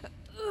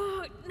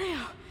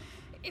 Now,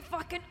 if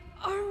I can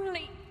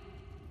only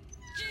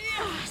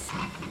just...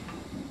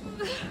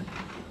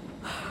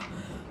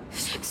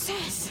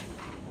 Success.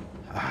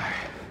 Aye,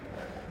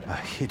 a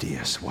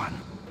hideous one.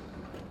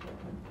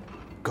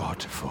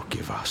 God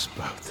forgive us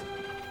both.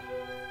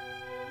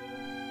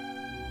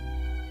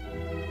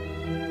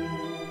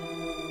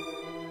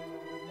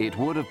 It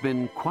would have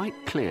been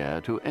quite clear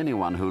to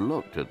anyone who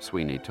looked at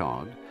Sweeney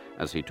Todd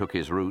as he took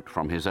his route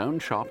from his own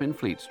shop in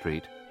Fleet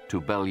Street to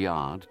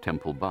Belliard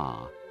Temple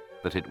Bar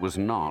that it was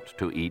not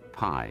to eat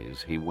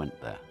pies he went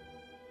there.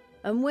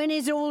 And when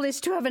is all this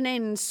to have an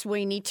end,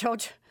 Sweeney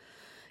Todd?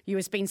 You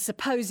has been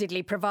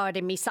supposedly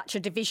providing me such a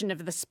division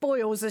of the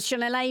spoils as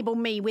shall enable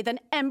me with an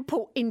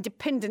ample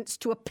independence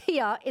to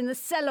appear in the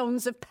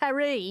salons of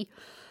Paris.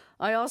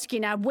 I ask you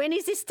now, when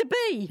is this to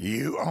be?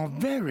 You are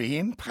very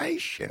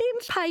impatient.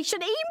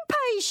 Impatient?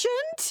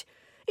 Impatient?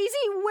 Is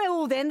it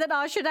well, then, that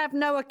I should have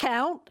no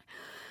account?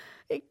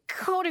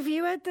 God, have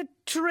you had the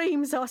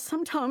dreams I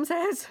sometimes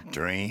has?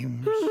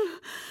 Dreams?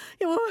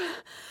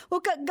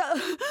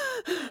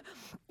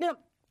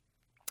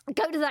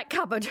 Go to that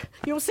cupboard.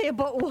 You'll see a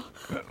bottle.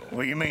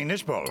 What do you mean,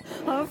 this bottle?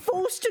 I'm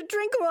forced to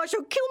drink or I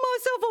shall kill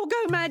myself or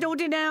go mad or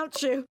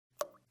denounce you.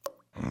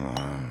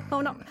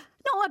 Oh, no.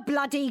 Not a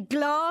bloody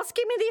glass.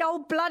 Give me the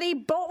old bloody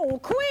bottle,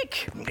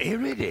 quick.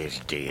 Here it is,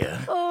 dear.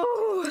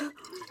 Oh.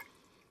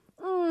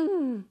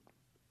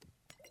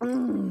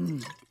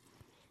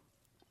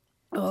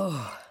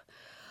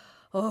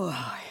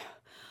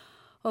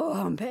 Oh,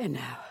 I'm better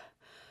now.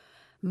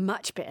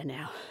 Much better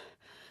now.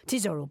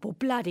 'Tis horrible,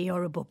 bloody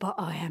horrible, but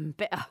I am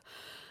better.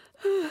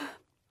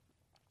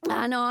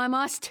 And I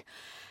must,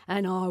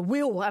 and I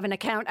will have an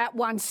account at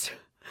once.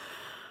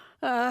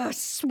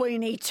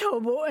 Sweeney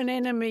Todd, what an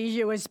enemy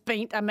you has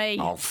been to me.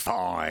 Oh,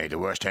 fie. The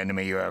worst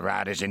enemy you ever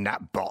had is in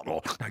that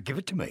bottle. Now, give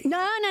it to me.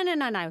 No.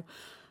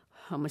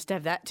 I must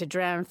have that to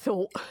drown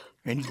thought.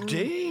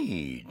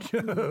 Indeed.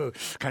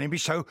 Can you be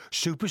so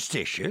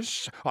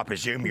superstitious? I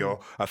presume you're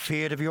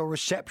afeard of your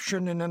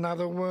reception in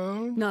another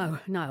world? No.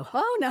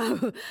 Oh,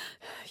 no.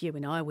 You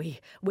and I,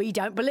 we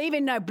don't believe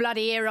in no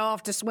bloody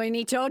hereafter,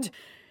 Sweeney Todd.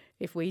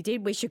 If we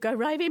did, we should go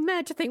raving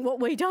mad to think what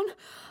we done.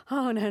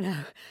 Oh, no.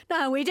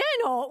 No, we dare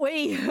not,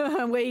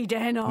 we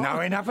dare not. No,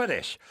 enough of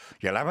this.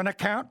 You'll have an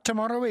account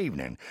tomorrow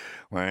evening.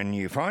 When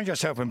you find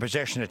yourself in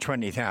possession of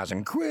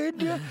 20,000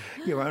 quid,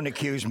 you won't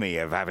accuse me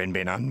of having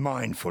been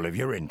unmindful of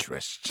your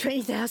interests.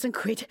 20,000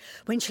 quid?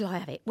 When shall I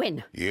have it?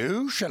 When?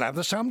 You shall have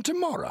the sum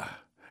tomorrow.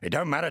 It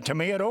don't matter to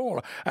me at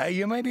all.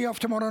 You may be off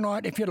tomorrow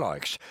night if you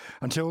likes.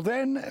 Until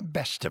then,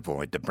 best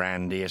avoid the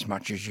brandy as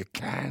much as you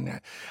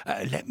can.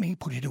 Let me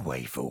put it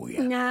away for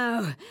you.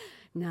 No.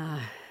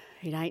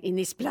 It ain't in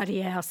this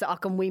bloody house that I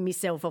can wean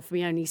myself off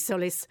my only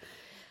solace.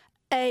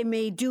 I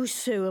may do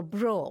so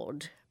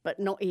abroad, but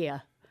not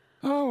here.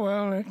 Oh,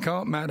 well, it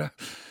can't matter.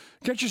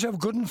 Get yourself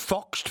good and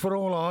foxed for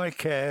all I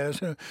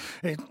cares.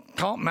 It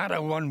can't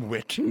matter one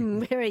whit.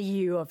 Where are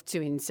you off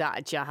to in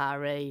such a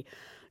hurry?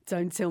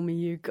 Don't tell me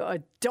you got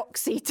a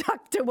doxy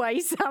tucked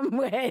away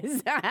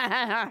somewheres.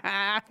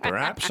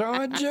 Perhaps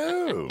I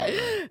do.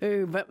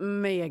 Ooh, but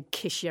me a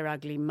kiss your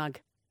ugly mug.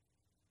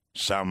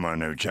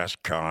 Someone who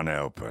just can't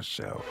help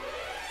herself.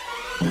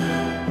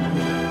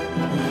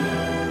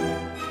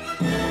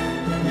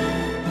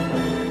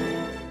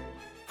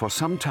 For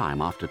some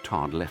time after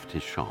Todd left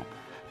his shop,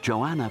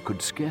 Joanna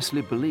could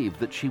scarcely believe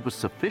that she was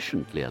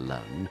sufficiently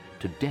alone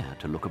to dare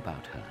to look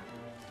about her.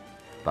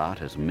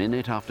 But as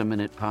minute after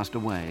minute passed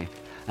away,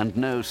 and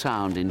no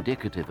sound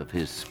indicative of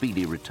his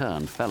speedy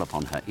return fell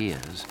upon her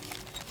ears,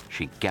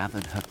 she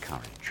gathered her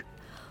courage.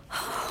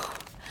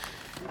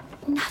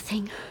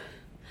 Nothing.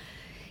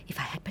 If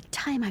I had but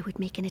time, I would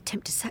make an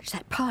attempt to search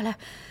that parlour,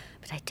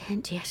 but I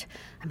daren't yet.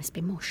 I must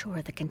be more sure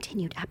of the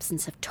continued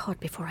absence of Todd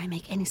before I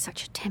make any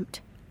such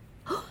attempt.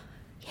 Oh,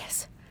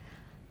 yes,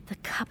 the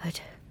cupboard.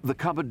 The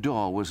cupboard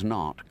door was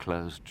not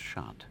closed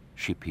shut.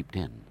 She peeped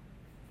in.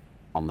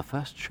 On the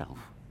first shelf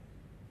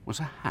was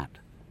a hat.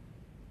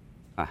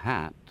 A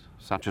hat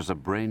such as a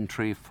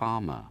Braintree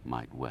farmer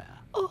might wear.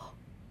 Oh,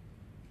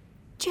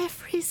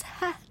 Geoffrey's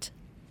hat.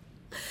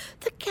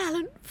 The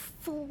gallant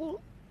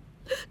fool.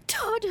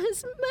 Todd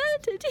has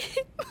murdered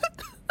him.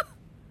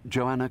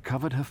 Joanna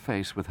covered her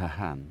face with her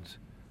hands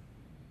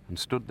and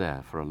stood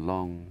there for a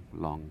long,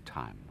 long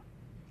time.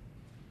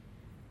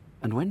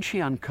 And when she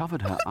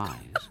uncovered her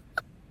eyes,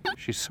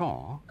 she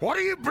saw... What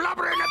are you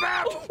blubbering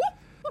about?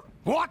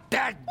 What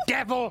the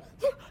devil?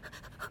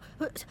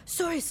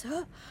 Sorry,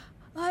 sir.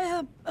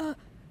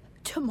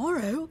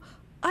 Tomorrow,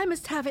 I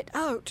must have it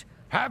out.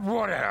 Have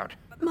what out?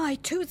 My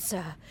tooth,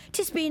 sir.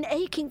 'Tis been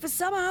aching for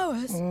some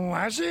hours. Oh,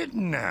 has it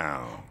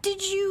now?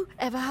 Did you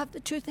ever have the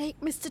toothache,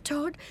 Mr.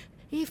 Todd?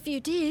 If you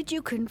did,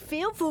 you can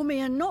feel for me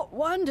and not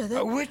wonder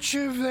that... Which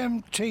of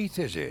them teeth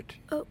is it?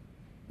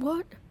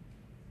 What?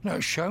 No,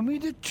 show me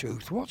the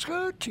tooth. What's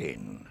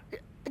hurting?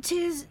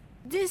 'Tis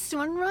this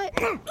one, right?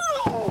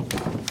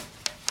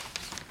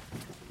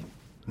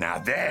 Now,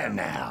 there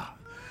now.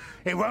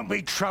 It won't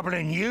be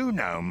troubling you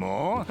no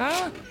more,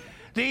 huh?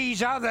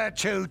 These other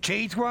two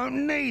teeth won't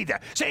neither.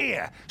 See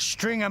here,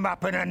 string 'em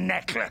up in a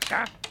necklace,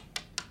 huh?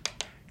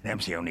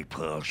 Them's the only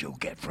pearls you'll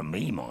get from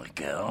me, my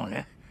girl,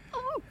 huh?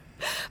 Oh,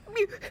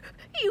 you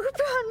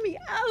found me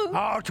out.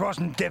 Oh, it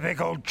wasn't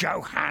difficult,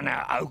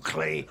 Johanna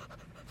Oakley.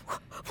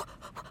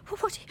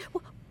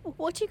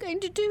 What are you going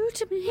to do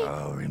to me?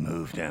 Oh,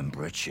 remove them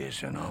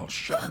breeches and I'll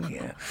show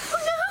you.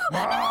 Oh, no!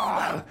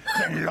 Oh,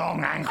 then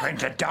long hankering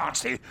to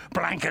dance the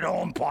blanket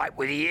hornpipe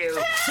with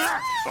you.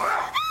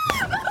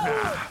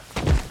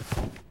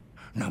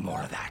 No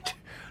more of that.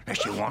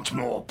 Unless you want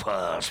more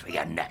pearls for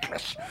your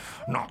necklace.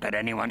 Not that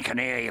anyone can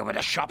hear you with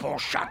the shop all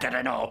shuttered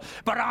and all,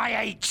 but I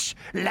hates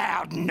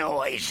loud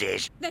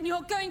noises. Then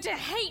you're going to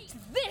hate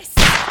this!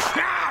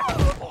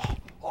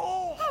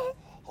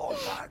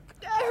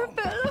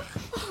 Arabella!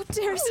 Oh,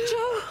 dearest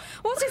Joe,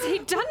 what has he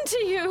done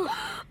to you?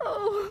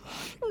 Oh,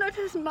 not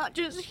as much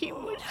as he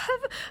would have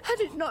had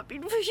it not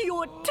been for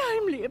your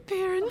timely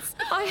appearance.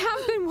 I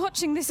have been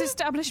watching this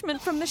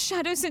establishment from the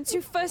shadow since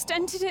you first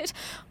entered it.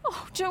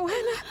 Oh,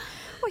 Joanna,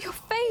 Oh, your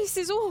face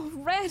is all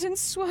red and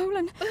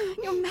swollen.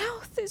 Your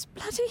mouth is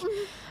bloody.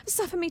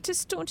 Suffer me to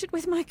staunch it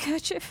with my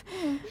kerchief.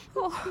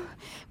 Oh,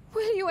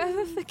 will you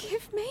ever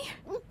forgive me?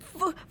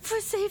 For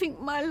saving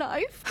my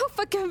life? Oh,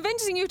 for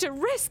convincing you to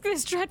risk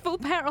this dreadful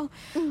peril.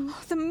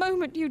 Oh, the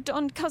moment you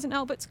donned Cousin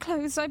Albert's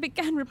clothes, I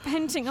began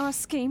repenting our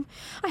scheme.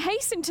 I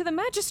hastened to the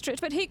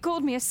magistrate, but he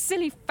called me a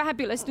silly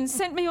fabulist and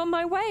sent me on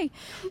my way.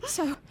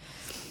 So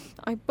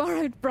I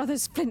borrowed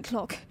Brother's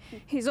flintlock.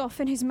 He's off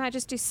in His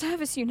Majesty's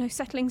service, you know,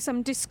 settling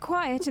some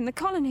disquiet in the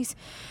colonies.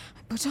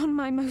 I put on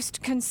my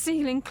most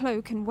concealing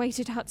cloak and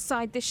waited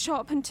outside this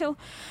shop until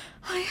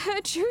I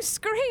heard you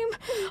scream.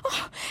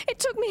 Oh, it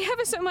took me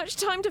ever so much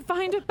time to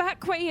find a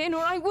back way in,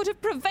 or I would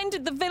have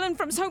prevented the villain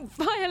from so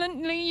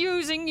violently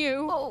using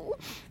you. Oh,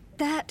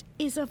 that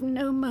is of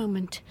no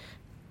moment.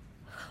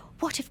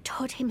 What of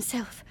Todd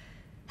himself?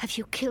 Have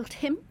you killed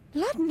him?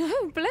 Lord,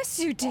 no, bless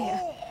you,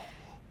 dear.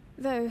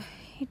 Though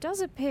he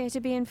does appear to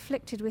be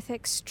inflicted with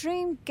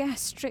extreme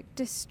gastric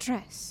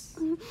distress.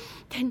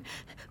 Then,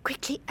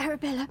 quickly,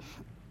 Arabella,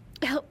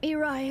 help me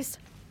rise.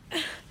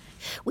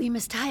 We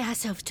must tie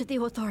ourselves to the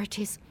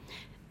authorities.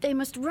 They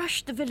must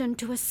rush the villain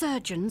to a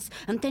surgeon's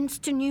and thence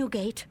to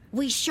Newgate.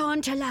 We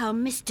shan't allow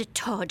Mr.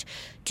 Todd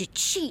to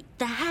cheat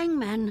the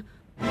hangman.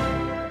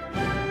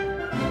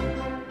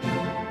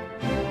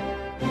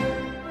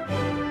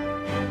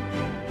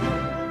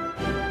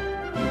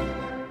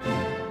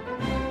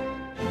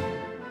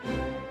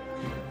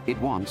 It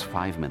wants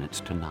 5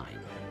 minutes to 9,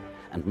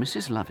 and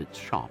Mrs. Lovett's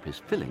shop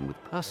is filling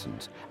with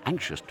persons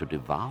anxious to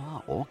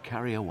devour or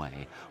carry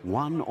away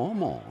one or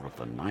more of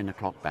the 9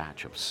 o'clock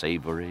batch of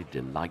savoury,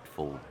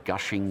 delightful,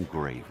 gushing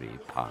gravy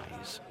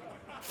pies.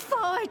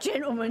 Fie,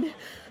 gentlemen.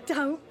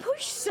 Don't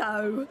push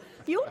so.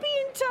 You'll be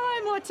in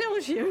time, I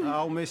tells you.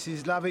 Oh,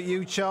 Mrs. Lovett,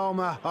 you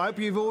charmer. I hope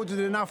you've ordered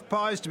enough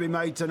pies to be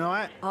made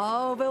tonight.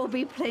 Oh, there'll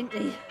be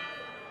plenty.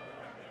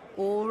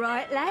 All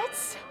right,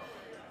 lads.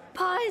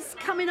 Pies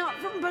coming up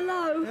from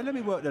below. Let me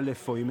work the lift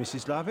for you,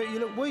 Mrs. Lovett. You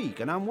look weak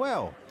and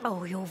unwell.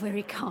 Oh, you're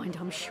very kind,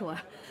 I'm sure.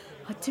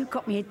 I do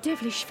got me a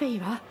devilish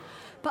fever,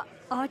 but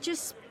I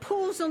just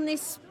pulls on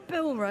this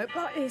spill rope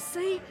like this,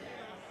 see?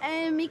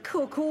 And me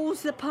cook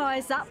hauls the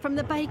pies up from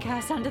the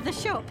bakehouse under the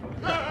shop.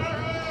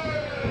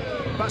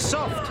 But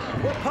soft,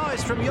 what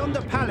pies from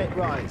yonder pallet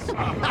rise?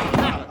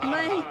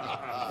 Me,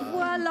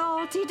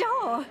 well-hearted,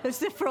 as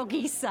the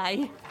froggies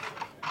say.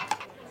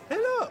 Hey,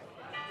 look!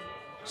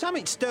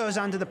 Something stirs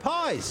under the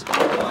pies.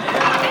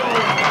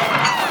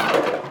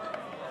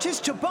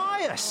 'Tis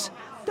Tobias,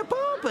 the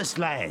barber's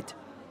lad.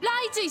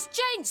 Ladies,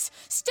 gents,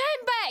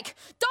 stand back!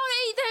 Don't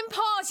eat them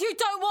pies, you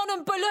don't want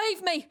them,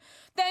 believe me!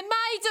 They're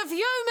made of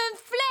human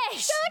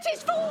flesh! That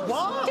is false!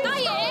 What?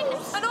 They ain't,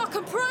 and I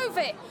can prove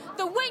it!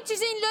 The wench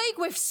is in league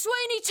with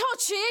Sweeney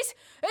Todd, she is!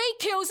 He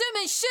kills them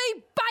and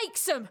she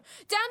bakes them!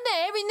 Down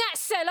there in that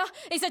cellar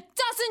is a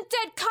dozen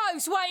dead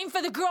cows waiting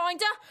for the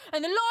grinder,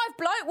 and the live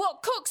bloke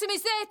what cooks them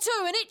is there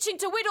too and itching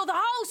to whittle the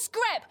whole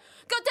scrap!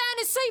 Go down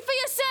and see for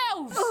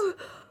yourselves!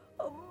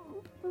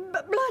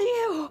 Bloody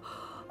hell!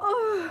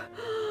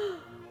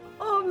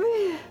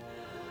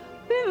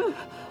 Been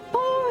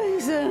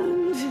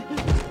poisoned!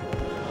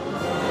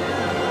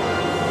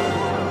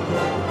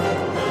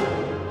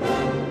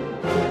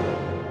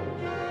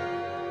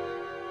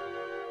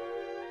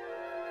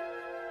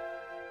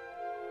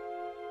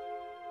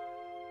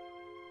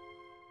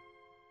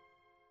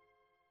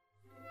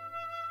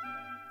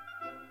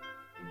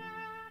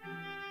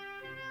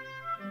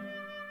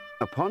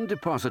 Upon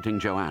depositing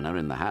Joanna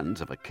in the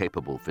hands of a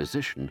capable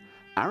physician,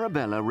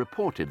 Arabella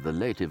reported the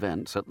late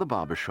events at the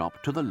barber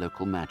shop to the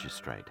local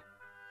magistrate.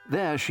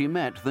 There she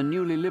met the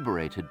newly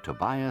liberated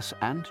Tobias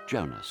and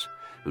Jonas,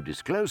 who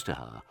disclosed to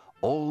her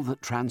all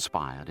that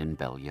transpired in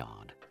Bell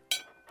Yard.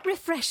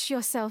 Refresh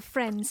yourself,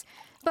 friends,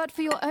 but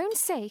for your own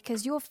sake,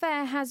 as your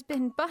fare has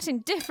been but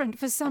indifferent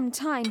for some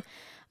time,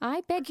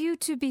 I beg you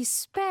to be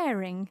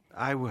sparing.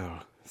 I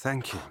will.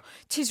 Thank you.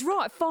 'Tis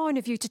right fine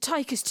of you to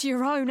take us to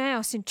your own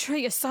house and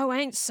treat us so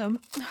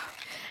handsome.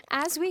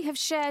 As we have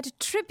shared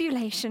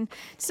tribulation,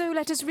 so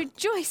let us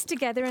rejoice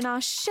together in our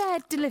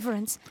shared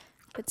deliverance.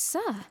 But,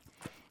 sir,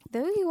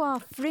 though you are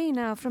free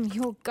now from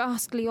your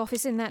ghastly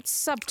office in that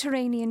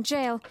subterranean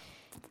jail,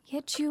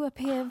 yet you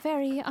appear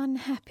very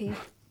unhappy.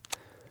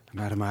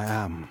 Madam, I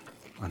am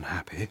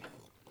unhappy.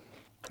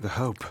 The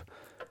hope,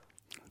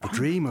 the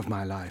dream of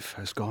my life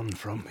has gone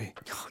from me.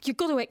 You've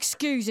got to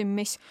excuse him,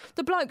 miss.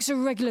 The bloke's a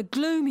regular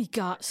gloomy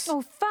guts.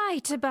 Oh, fie,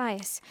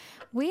 Tobias.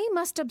 We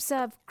must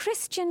observe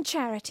Christian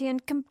charity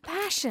and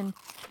compassion.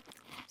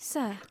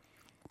 Sir,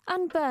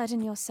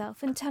 unburden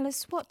yourself and tell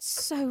us what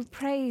so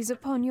preys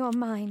upon your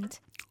mind.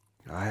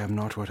 I am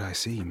not what I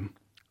seem.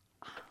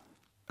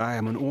 I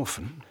am an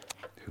orphan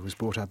who was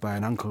brought up by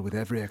an uncle with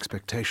every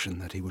expectation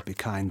that he would be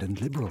kind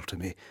and liberal to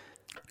me.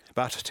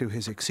 But to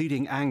his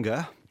exceeding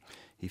anger,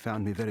 he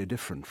found me very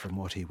different from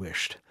what he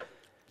wished.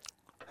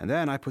 And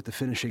then I put the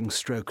finishing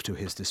stroke to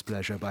his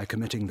displeasure by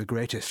committing the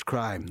greatest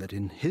crime that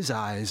in his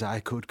eyes I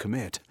could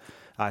commit.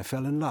 I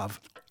fell in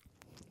love.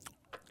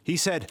 He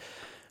said,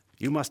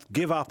 You must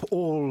give up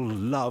all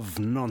love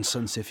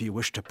nonsense if you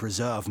wish to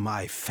preserve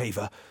my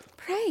favour.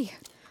 Pray,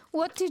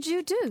 what did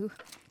you do?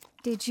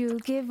 Did you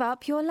give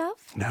up your love?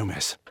 No,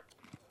 miss.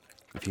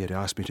 If he had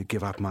asked me to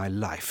give up my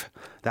life,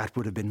 that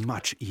would have been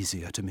much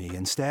easier to me.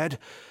 Instead,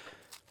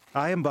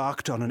 I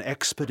embarked on an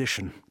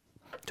expedition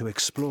to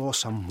explore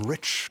some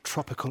rich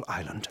tropical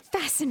island.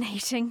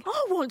 Fascinating.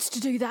 I want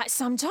to do that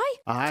someday.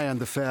 I and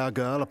the fair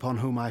girl upon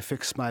whom I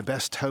fixed my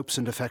best hopes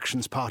and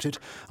affections parted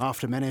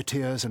after many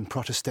tears and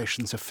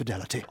protestations of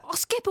fidelity. I'll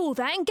skip all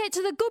that and get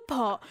to the good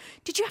part.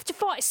 Did you have to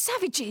fight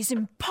savages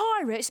and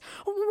pirates?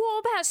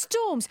 What about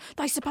storms?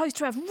 They're supposed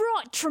to have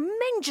right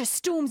tremendous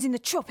storms in the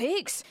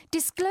tropics.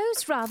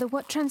 Disclose rather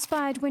what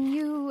transpired when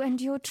you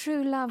and your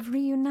true love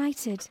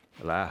reunited.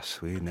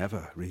 Alas, we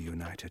never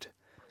reunited.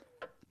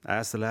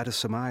 As the lad has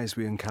surmised,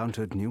 we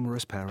encountered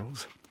numerous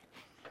perils,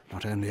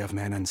 not only of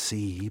men and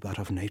sea, but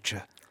of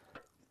nature.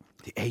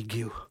 The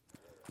ague,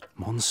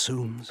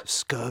 monsoons,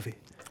 scurvy,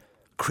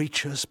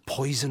 creatures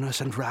poisonous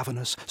and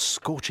ravenous,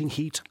 scorching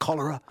heat,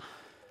 cholera.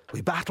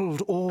 We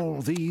battled all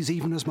these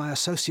even as my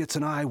associates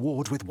and I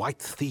warred with white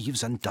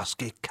thieves and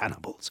dusky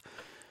cannibals.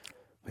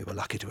 We were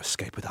lucky to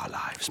escape with our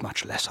lives,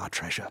 much less our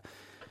treasure.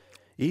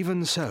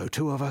 Even so,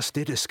 2 of us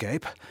did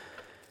escape,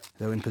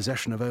 though in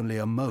possession of only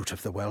a mote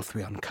of the wealth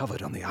we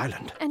uncovered on the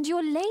island. And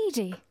your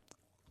lady?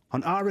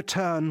 On our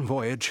return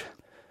voyage,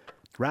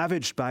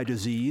 ravaged by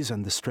disease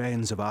and the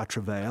strains of our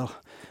travail,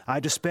 I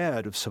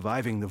despaired of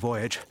surviving the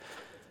voyage,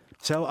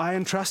 so I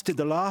entrusted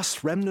the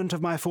last remnant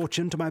of my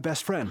fortune to my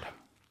best friend,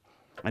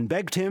 and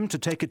begged him to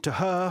take it to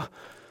her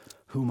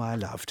whom I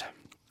loved.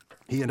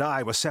 He and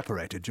I were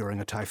separated during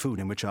a typhoon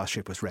in which our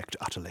ship was wrecked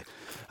utterly.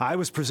 I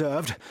was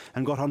preserved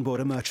and got on board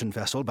a merchant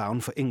vessel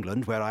bound for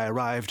England, where I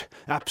arrived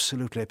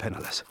absolutely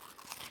penniless.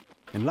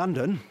 In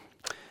London,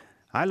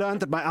 I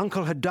learned that my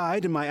uncle had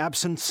died in my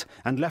absence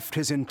and left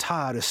his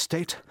entire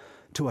estate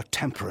to a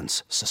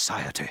temperance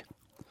society.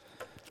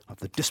 Of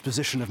the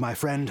disposition of my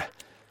friend,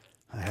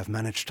 I have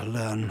managed to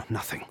learn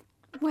nothing.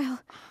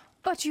 Well,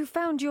 but you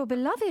found your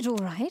beloved all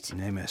right.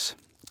 Nay, miss,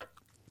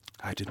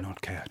 I did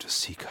not care to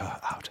seek her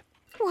out.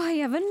 Why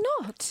ever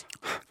not?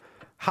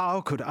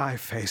 How could I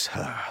face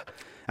her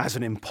as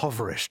an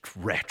impoverished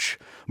wretch,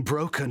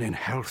 broken in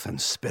health and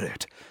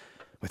spirit?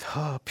 With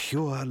her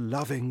pure,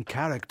 loving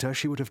character,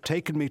 she would have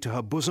taken me to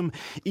her bosom,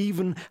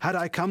 even had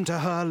I come to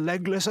her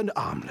legless and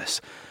armless.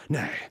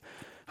 Nay,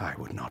 I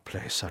would not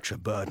place such a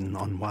burden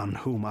on one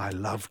whom I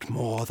loved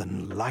more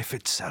than life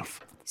itself.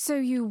 So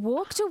you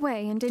walked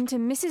away and into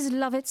Mrs.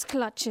 Lovett's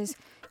clutches,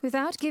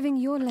 without giving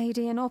your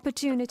lady an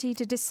opportunity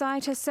to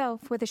decide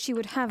herself whether she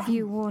would have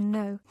you or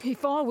no.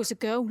 If I was a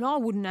girl, I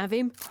wouldn't have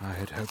him. I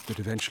had hoped that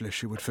eventually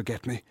she would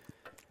forget me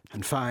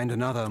and find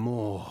another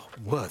more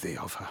worthy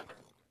of her.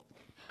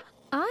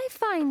 I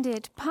find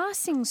it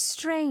passing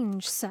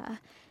strange, sir,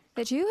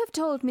 that you have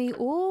told me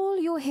all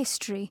your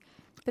history,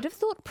 but have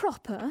thought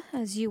proper,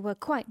 as you were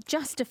quite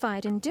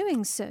justified in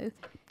doing so,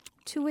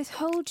 to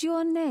withhold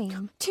your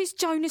name. 'Tis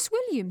Jonas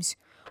Williams.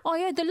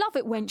 I heard the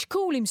Lovett wench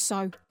call him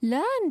so.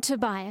 Learn,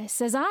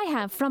 Tobias, as I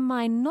have from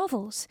my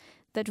novels,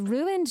 that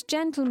ruined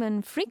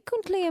gentlemen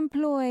frequently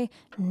employ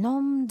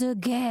nom de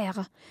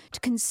guerre to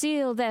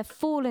conceal their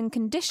fallen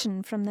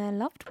condition from their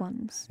loved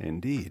ones.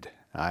 Indeed,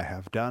 I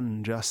have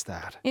done just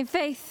that. In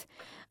faith,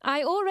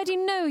 I already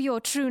know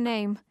your true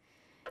name.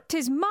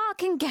 'Tis Mark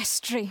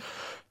Ingestry.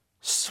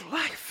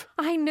 Slife!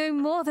 I know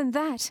more than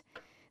that.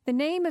 The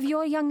name of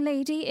your young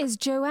lady is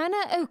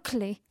Joanna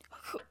Oakley.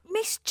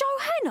 Miss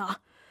Johanna?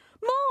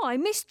 My,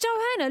 Miss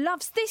Johanna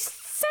loves this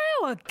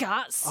sour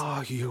guts.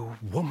 Are you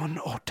woman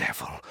or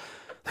devil,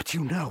 that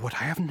you know what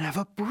I have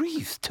never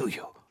breathed to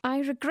you? I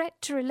regret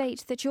to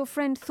relate that your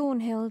friend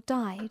Thornhill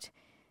died,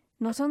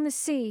 not on the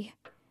sea,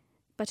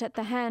 but at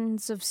the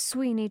hands of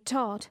Sweeney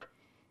Todd.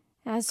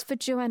 As for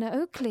Joanna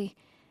Oakley,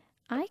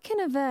 I can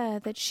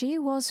aver that she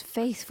was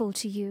faithful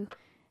to you,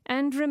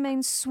 and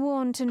remains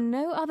sworn to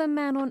no other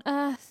man on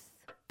earth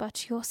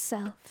but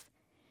yourself.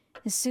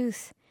 In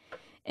sooth,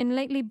 in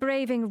lately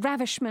braving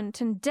ravishment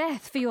and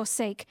death for your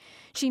sake,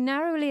 she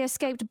narrowly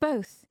escaped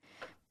both,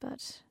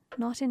 but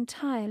not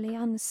entirely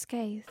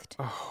unscathed.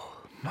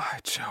 Oh, my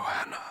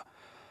Joanna,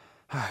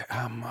 I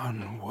am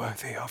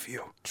unworthy of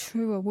you.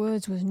 Truer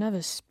words was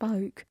never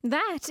spoke.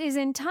 That is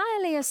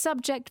entirely a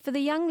subject for the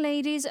young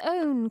lady's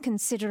own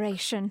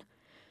consideration.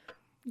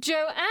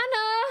 Joanna!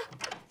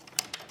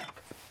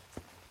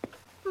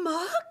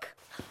 Mark?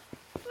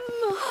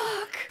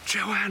 Mark?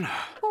 Joanna!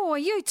 Oh,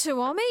 you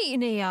two are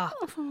meeting here.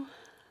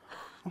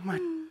 Oh,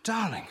 my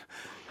darling,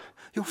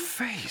 your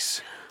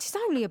face. It's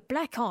only a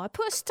black eye.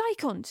 Put a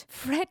stake on't.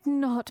 Fret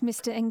not,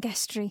 Mr.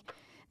 Engestry.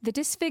 The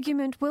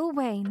disfigurement will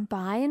wane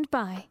by and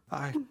by.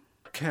 I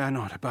care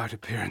not about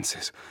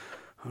appearances,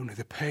 only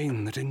the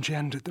pain that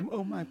engendered them.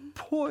 Oh, my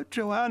poor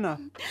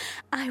Joanna.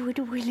 I would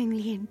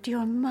willingly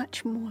endure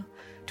much more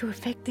to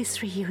effect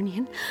this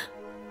reunion.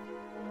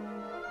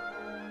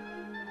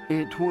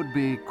 It would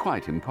be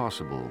quite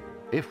impossible,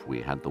 if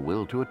we had the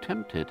will to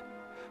attempt it,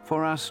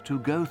 for us to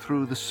go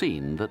through the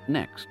scene that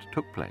next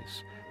took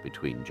place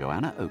between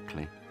Joanna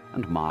Oakley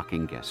and Mark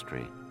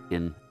Ingestri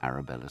in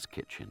Arabella's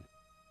kitchen.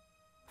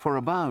 For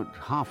about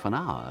half an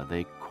hour,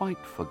 they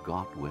quite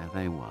forgot where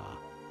they were,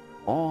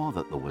 or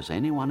that there was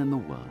anyone in the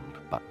world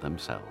but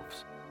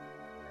themselves.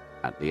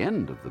 At the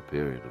end of the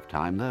period of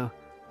time, though,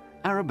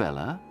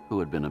 Arabella, who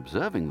had been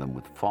observing them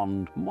with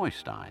fond,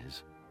 moist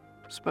eyes,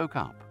 spoke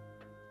up.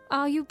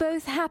 Are you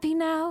both happy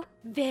now?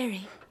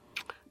 Very,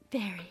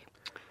 very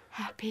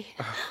happy.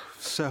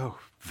 So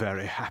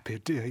very happy,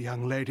 dear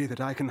young lady, that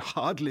I can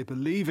hardly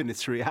believe in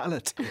its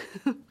reality.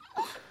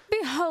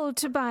 Behold,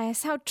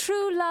 Tobias, how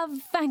true love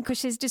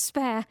vanquishes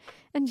despair,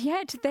 and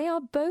yet they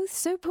are both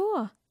so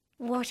poor.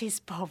 What is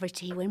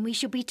poverty when we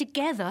shall be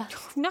together?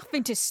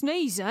 Nothing to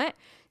sneeze at.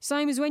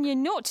 Same as when you're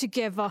not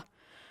together.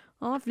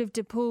 I've lived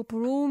a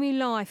pauper all me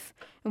life,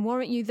 and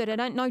warrant you that I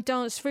don't know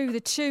dance through the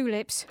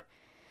tulips.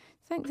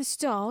 Thank the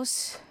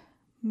stars,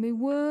 me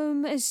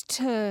worm has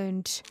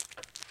turned.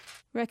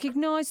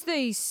 Recognise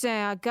these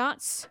sour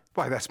guts?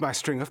 Why, that's my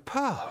string of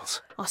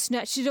pearls. I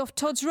snatched it off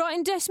Todd's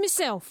writing desk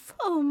myself.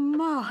 Oh,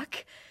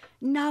 Mark.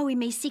 Now we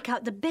may seek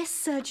out the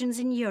best surgeons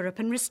in Europe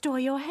and restore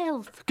your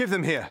health. Give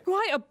them here.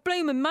 Right a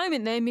bloomin'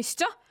 moment there,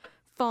 mister.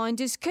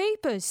 Finders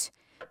keepers.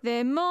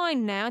 They're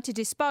mine now to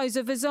dispose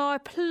of as I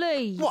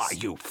please. Why,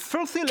 you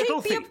filthy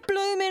little thief! Keep your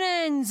bloomin'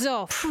 hands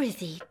off.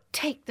 Prithee,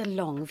 take the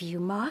long view,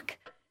 Mark.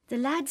 The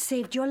lad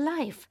saved your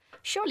life.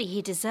 Surely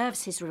he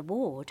deserves his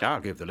reward. I'll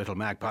give the little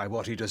magpie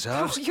what he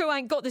deserves. Oh, you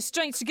ain't got the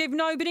strength to give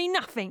nobody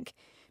nothing.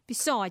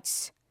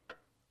 Besides,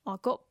 I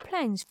got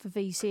plans for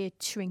these here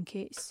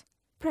trinkets.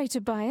 Pray,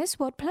 Tobias,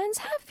 what plans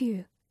have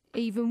you?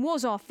 Even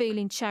was I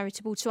feeling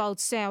charitable to old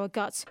sour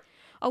guts,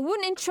 I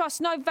wouldn't entrust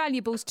no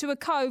valuables to a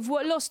cove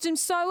what lost 'em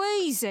so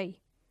easy.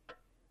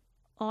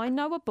 I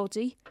know a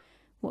body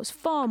what's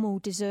far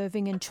more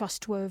deserving and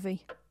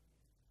trustworthy.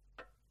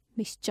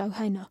 Miss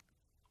Johanna.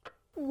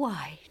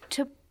 Why,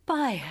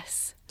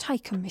 Tobias?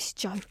 Take 'em, Miss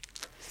Jo.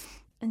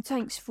 And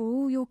thanks for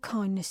all your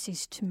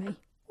kindnesses to me.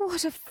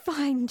 What a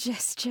fine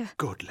gesture.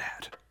 Good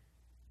lad.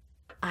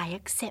 I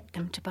accept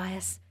them,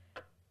 Tobias,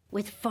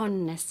 with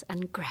fondness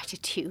and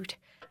gratitude.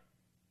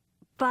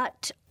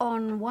 But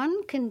on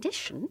one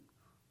condition.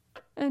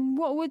 And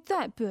what would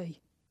that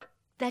be?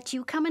 That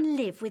you come and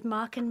live with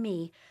Mark and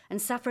me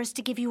and suffer us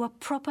to give you a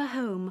proper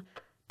home,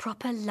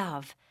 proper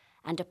love,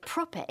 and a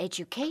proper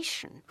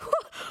education.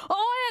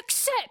 I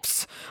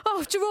accept!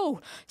 After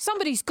all,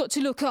 somebody's got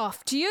to look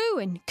after you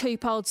and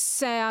keep old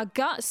sour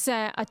guts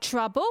out of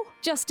trouble,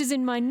 just as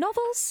in my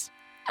novels.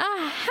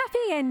 A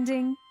happy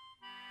ending.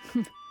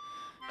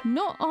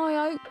 Not,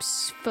 I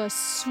hopes, for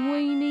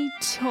Sweeney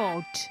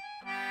Todd.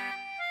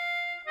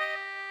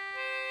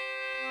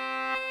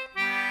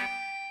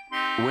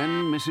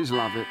 When Mrs.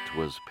 Lovett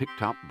was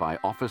picked up by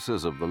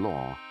officers of the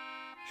law,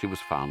 she was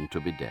found to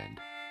be dead.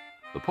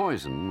 The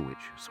poison which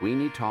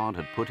Sweeney Todd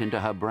had put into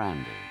her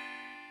brandy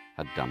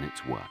had done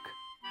its work.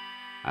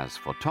 As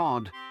for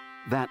Todd,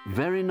 that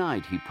very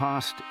night he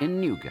passed in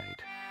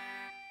Newgate,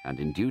 and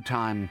in due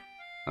time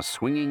a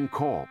swinging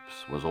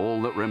corpse was all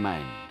that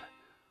remained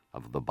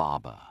of the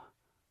barber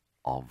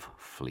of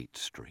Fleet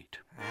Street.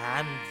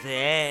 And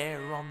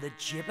there on the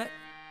gibbet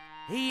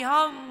he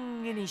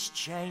hung in his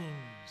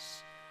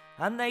chains,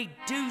 and they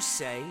do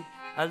say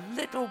a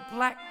little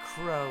black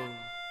crow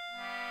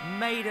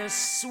made a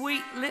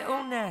sweet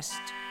little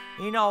nest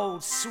in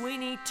old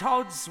Sweeney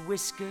Todd's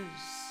whiskers,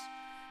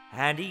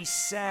 and he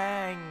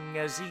sang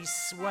as he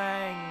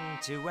swang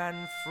to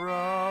and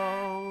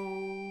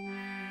fro.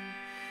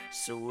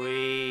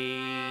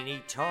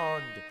 Sweeney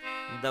Todd,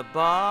 the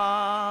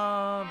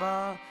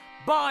barber,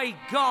 by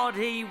God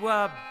he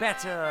were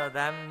better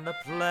than the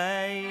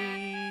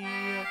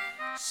play.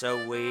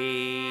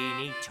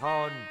 Sweeney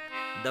Todd,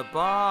 the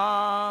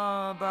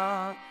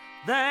barber,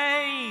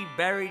 they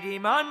buried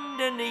him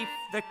underneath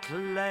the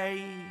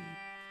clay,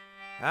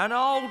 and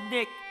old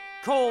Nick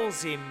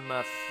calls him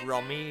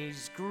from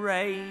his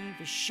grave,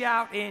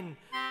 shouting,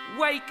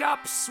 "Wake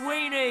up,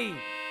 Sweeney,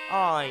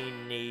 I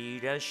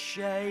need a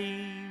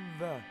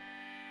shave."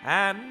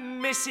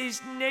 And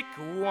Mrs. Nick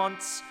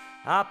wants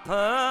a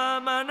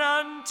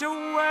permanent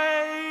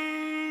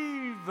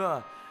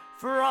wave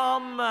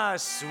from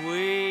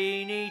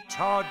Sweeney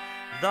Todd,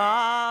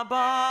 the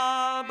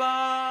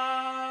barber.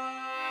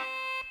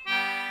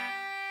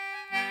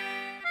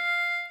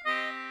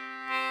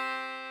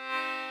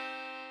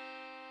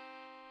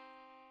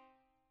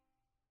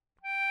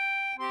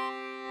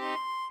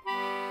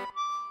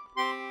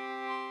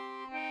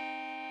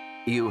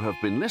 You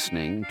have been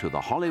listening to the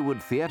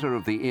Hollywood Theatre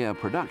of the Ear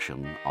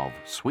production of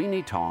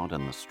Sweeney Todd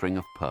and the String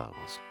of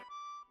Pearls.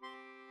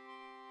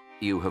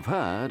 You have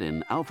heard,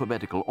 in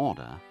alphabetical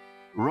order,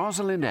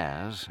 Rosalind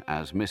Ayres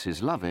as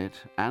Mrs.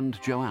 Lovett and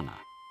Joanna,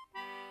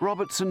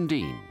 Robertson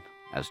Dean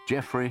as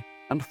Geoffrey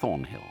and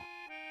Thornhill,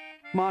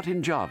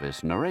 Martin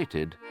Jarvis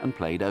narrated and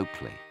played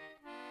Oakley,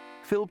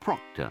 Phil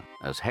Proctor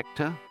as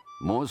Hector,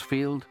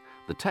 Mooresfield,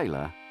 the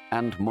tailor,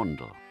 and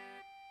Mundell,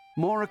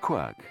 Maura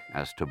Quirk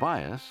as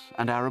Tobias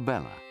and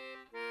Arabella,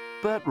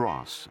 Bert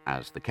Ross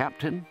as the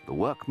captain, the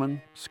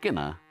workman,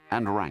 Skinner,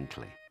 and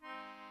Rankley,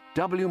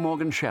 W.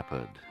 Morgan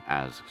Shepherd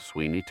as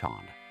Sweeney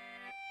Todd,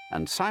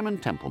 and Simon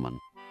Templeman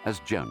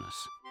as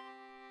Jonas.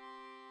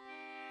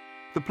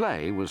 The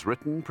play was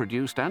written,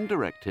 produced, and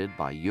directed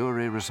by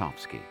Yuri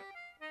Rosovsky.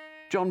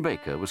 John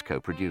Baker was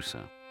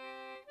co-producer.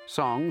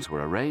 Songs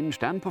were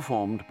arranged and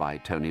performed by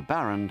Tony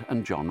Barrand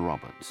and John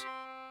Roberts.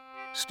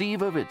 Steve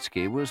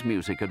Ovitsky was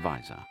music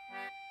advisor.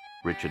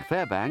 Richard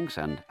Fairbanks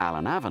and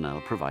Alan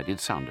Avenel provided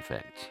sound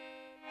effects.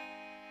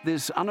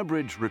 This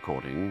unabridged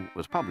recording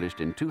was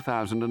published in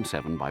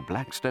 2007 by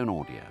Blackstone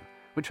Audio,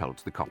 which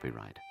holds the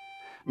copyright.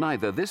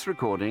 Neither this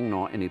recording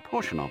nor any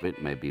portion of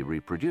it may be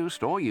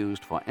reproduced or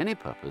used for any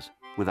purpose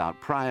without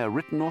prior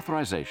written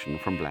authorization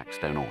from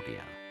Blackstone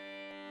Audio.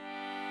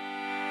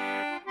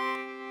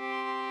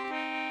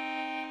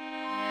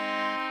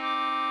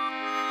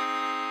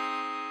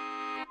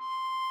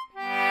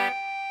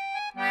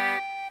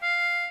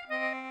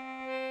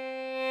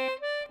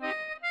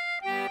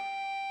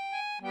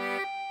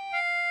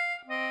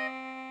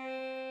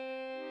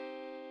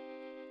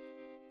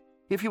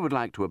 If you would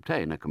like to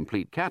obtain a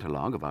complete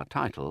catalogue of our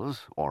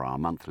titles or our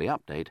monthly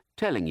update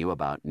telling you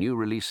about new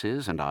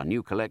releases and our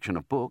new collection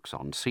of books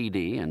on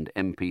CD and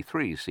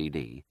MP3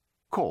 CD,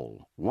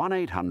 call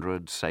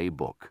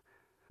 1-800-SAY-BOOK.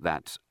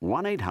 That's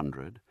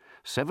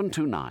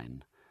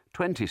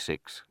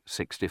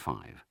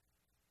 1-800-729-2665.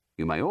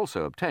 You may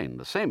also obtain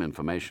the same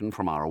information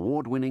from our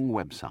award-winning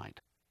website.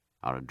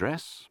 Our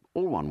address,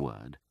 all one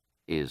word,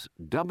 is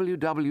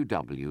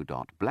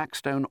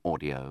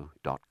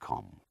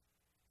www.blackstoneaudio.com.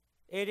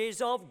 It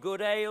is of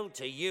good ale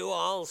to you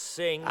I'll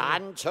sing,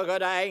 and to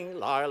good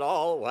ale I'll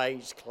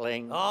always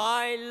cling.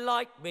 I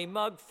like me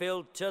mug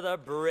filled to the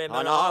brim,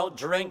 and I'll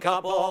drink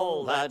up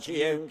all that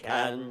you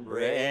can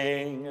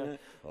bring.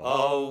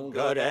 Oh,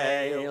 good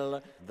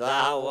ale,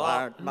 thou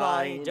art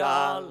my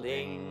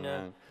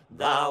darling,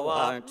 thou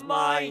art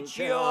my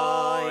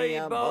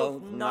joy,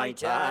 both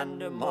night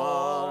and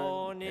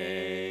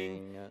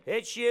morning.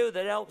 It's you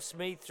that helps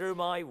me through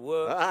my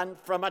work, and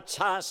from a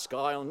task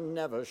I'll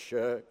never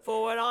shirk.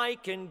 For when I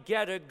can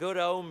get a good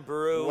home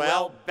brew,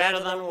 well, better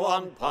than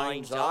 1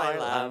 pint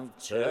I'll have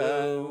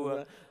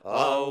 2.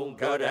 Oh,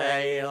 good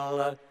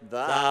ale,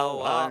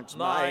 thou art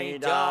my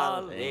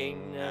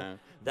darling,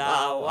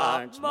 thou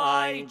art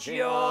my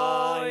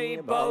joy,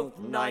 both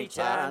night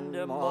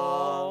and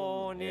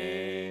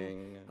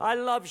morning. I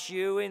loves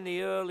you in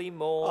the early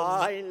morn,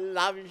 I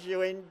loves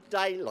you in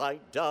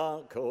daylight,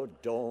 dark or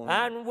dawn.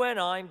 And when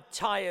I'm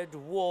tired,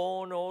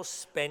 worn or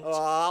spent,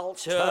 I'll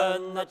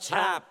turn the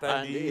tap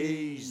and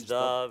ease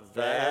the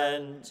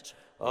vent.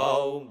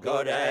 Oh,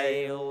 good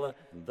ale,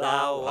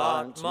 thou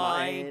art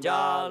my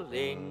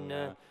darling,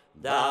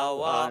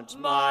 thou art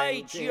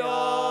my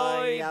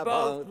joy,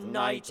 both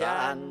night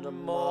and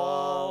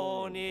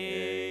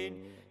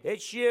morning.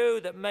 It's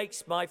you that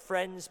makes my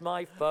friends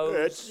my foes.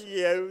 It's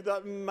you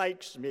that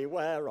makes me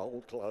wear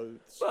old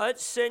clothes. But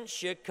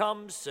since you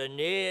come so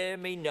near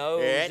me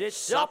nose,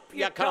 it's up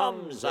you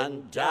comes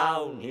and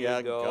down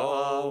you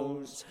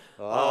goes.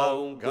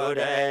 Oh, good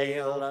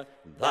ale,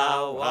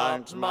 thou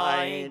art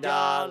my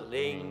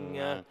darling,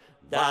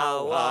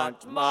 thou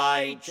art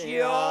my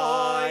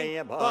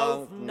joy,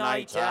 both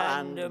night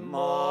and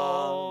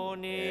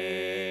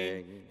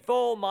morning.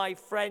 For my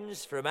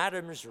friends from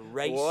Adam's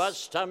race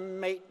was to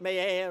meet me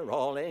here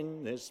all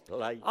in this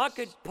place. I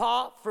could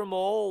part from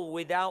all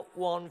without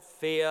one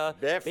fear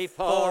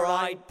before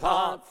I'd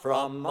part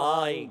from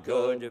my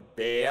good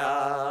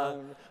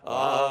beer.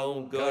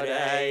 Oh, good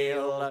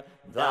ale,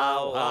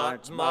 thou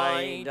art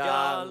my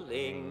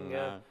darling,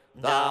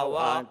 thou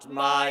art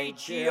my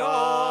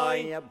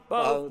joy,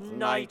 both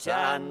night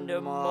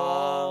and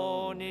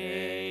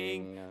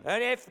morning.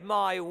 And if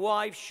my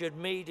wife should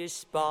me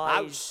despise,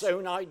 how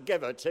soon I'd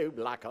give her 2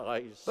 black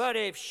eyes. But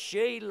if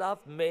she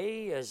loved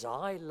me as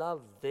I love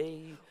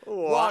thee,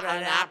 what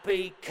an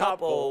happy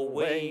couple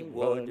we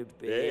would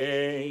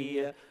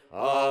be.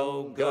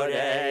 Oh, good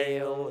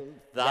ale,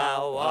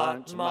 thou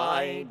art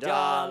my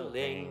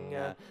darling,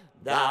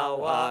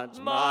 thou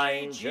art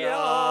my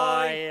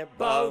joy,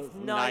 both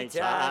night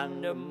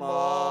and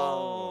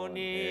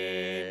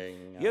morning.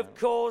 You've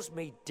caused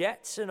me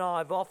debts and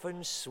I've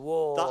often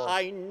swore that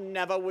I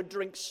never would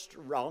drink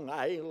strong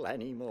ale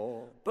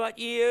anymore. But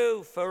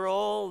you, for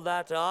all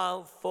that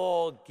I'll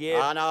forgive,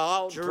 and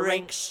I'll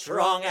drink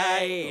strong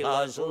ale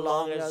as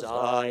long as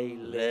I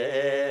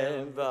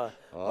live.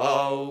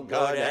 Oh,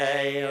 good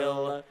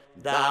ale,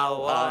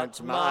 thou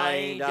art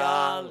my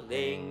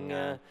darling,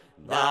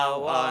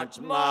 thou art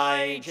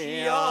my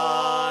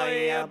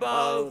joy,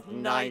 both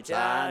night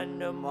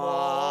and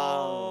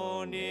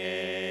morning.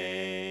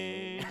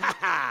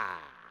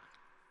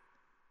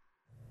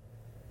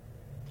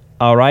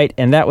 All right,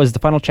 and that was the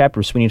final chapter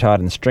of Sweeney Todd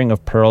and the String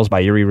of Pearls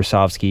by Yuri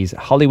Rosovsky's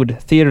Hollywood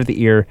Theater of the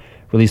Ear,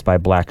 released by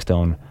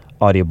Blackstone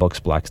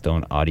Audiobooks,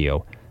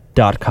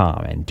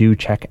 blackstoneaudio.com. And do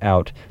check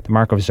out The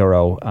Mark of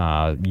Zorro,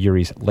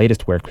 Yuri's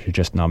latest work, which was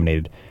just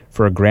nominated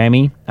for a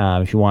Grammy.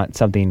 If you want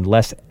something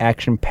less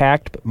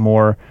action-packed, but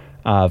more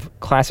of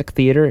classic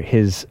theater,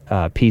 his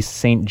piece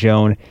St.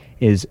 Joan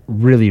is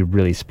really,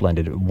 really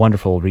splendid.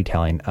 Wonderful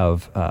retelling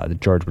of the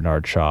George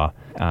Bernard Shaw.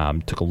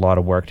 Took a lot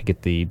of work to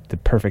get the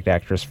perfect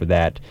actress for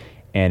that,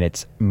 and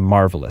it's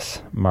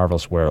marvelous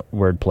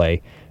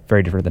wordplay.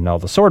 Very different than all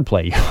the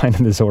swordplay you find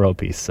in the Zorro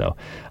piece. So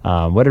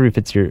whatever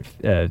fits your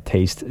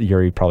taste,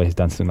 Yuri probably has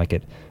done something like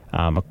it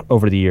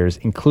over the years,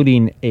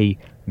 including a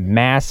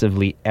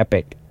massively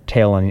epic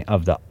telling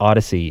of the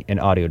Odyssey in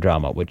audio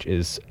drama, which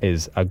is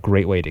a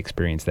great way to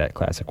experience that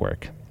classic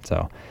work.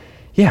 So,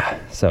 yeah.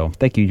 So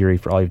thank you, Yuri,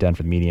 for all you've done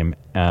for the medium.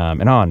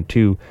 And on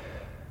to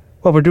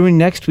what we're doing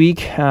next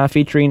week,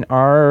 featuring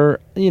our,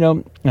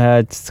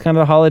 it's kind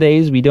of the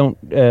holidays. We don't,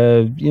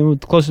 the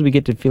closest we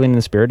get to feeling in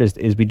the spirit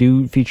is we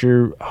do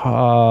feature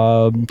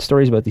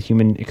stories about the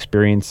human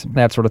experience,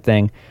 that sort of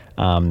thing.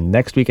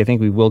 Next week, I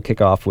think we will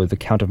kick off with The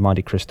Count of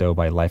Monte Cristo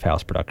by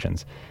Lifehouse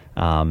Productions,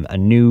 a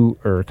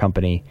newer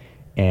company,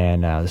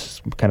 and this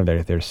is kind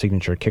of their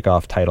signature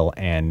kickoff title,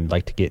 and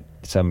like to get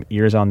some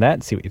ears on that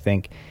and see what you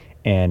think,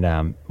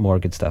 and more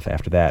good stuff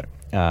after that.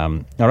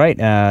 All right.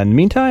 In the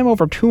meantime,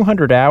 over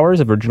 200 hours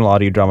of original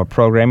audio drama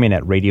programming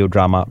at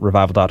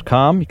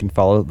radiodramarevival.com. You can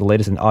follow the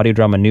latest in audio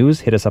drama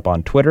news. Hit us up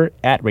on Twitter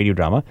at Radio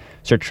Drama.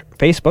 Search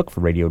Facebook for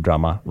Radio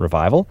Drama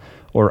Revival,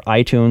 or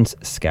iTunes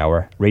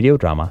scour Radio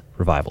Drama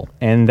Revival.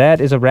 And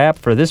that is a wrap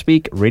for this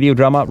week. Radio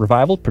Drama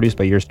Revival, produced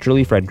by yours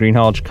truly, Fred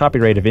Greenhalgh.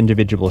 Copyright of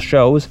individual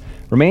shows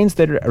remains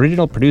their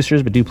original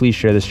producers, but do please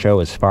share this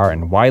show as far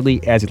and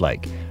widely as you'd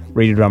like.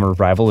 Radio Drama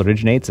Revival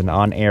originates in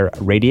on-air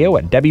radio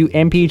at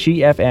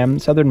WMPG-FM,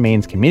 Southern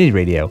Maine's community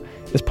radio.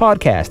 This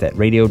podcast at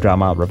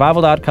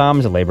radiodramarevival.com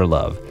is a labor of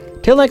love.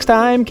 Till next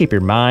time, keep your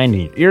mind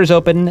and your ears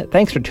open.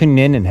 Thanks for tuning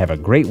in and have a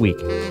great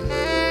week.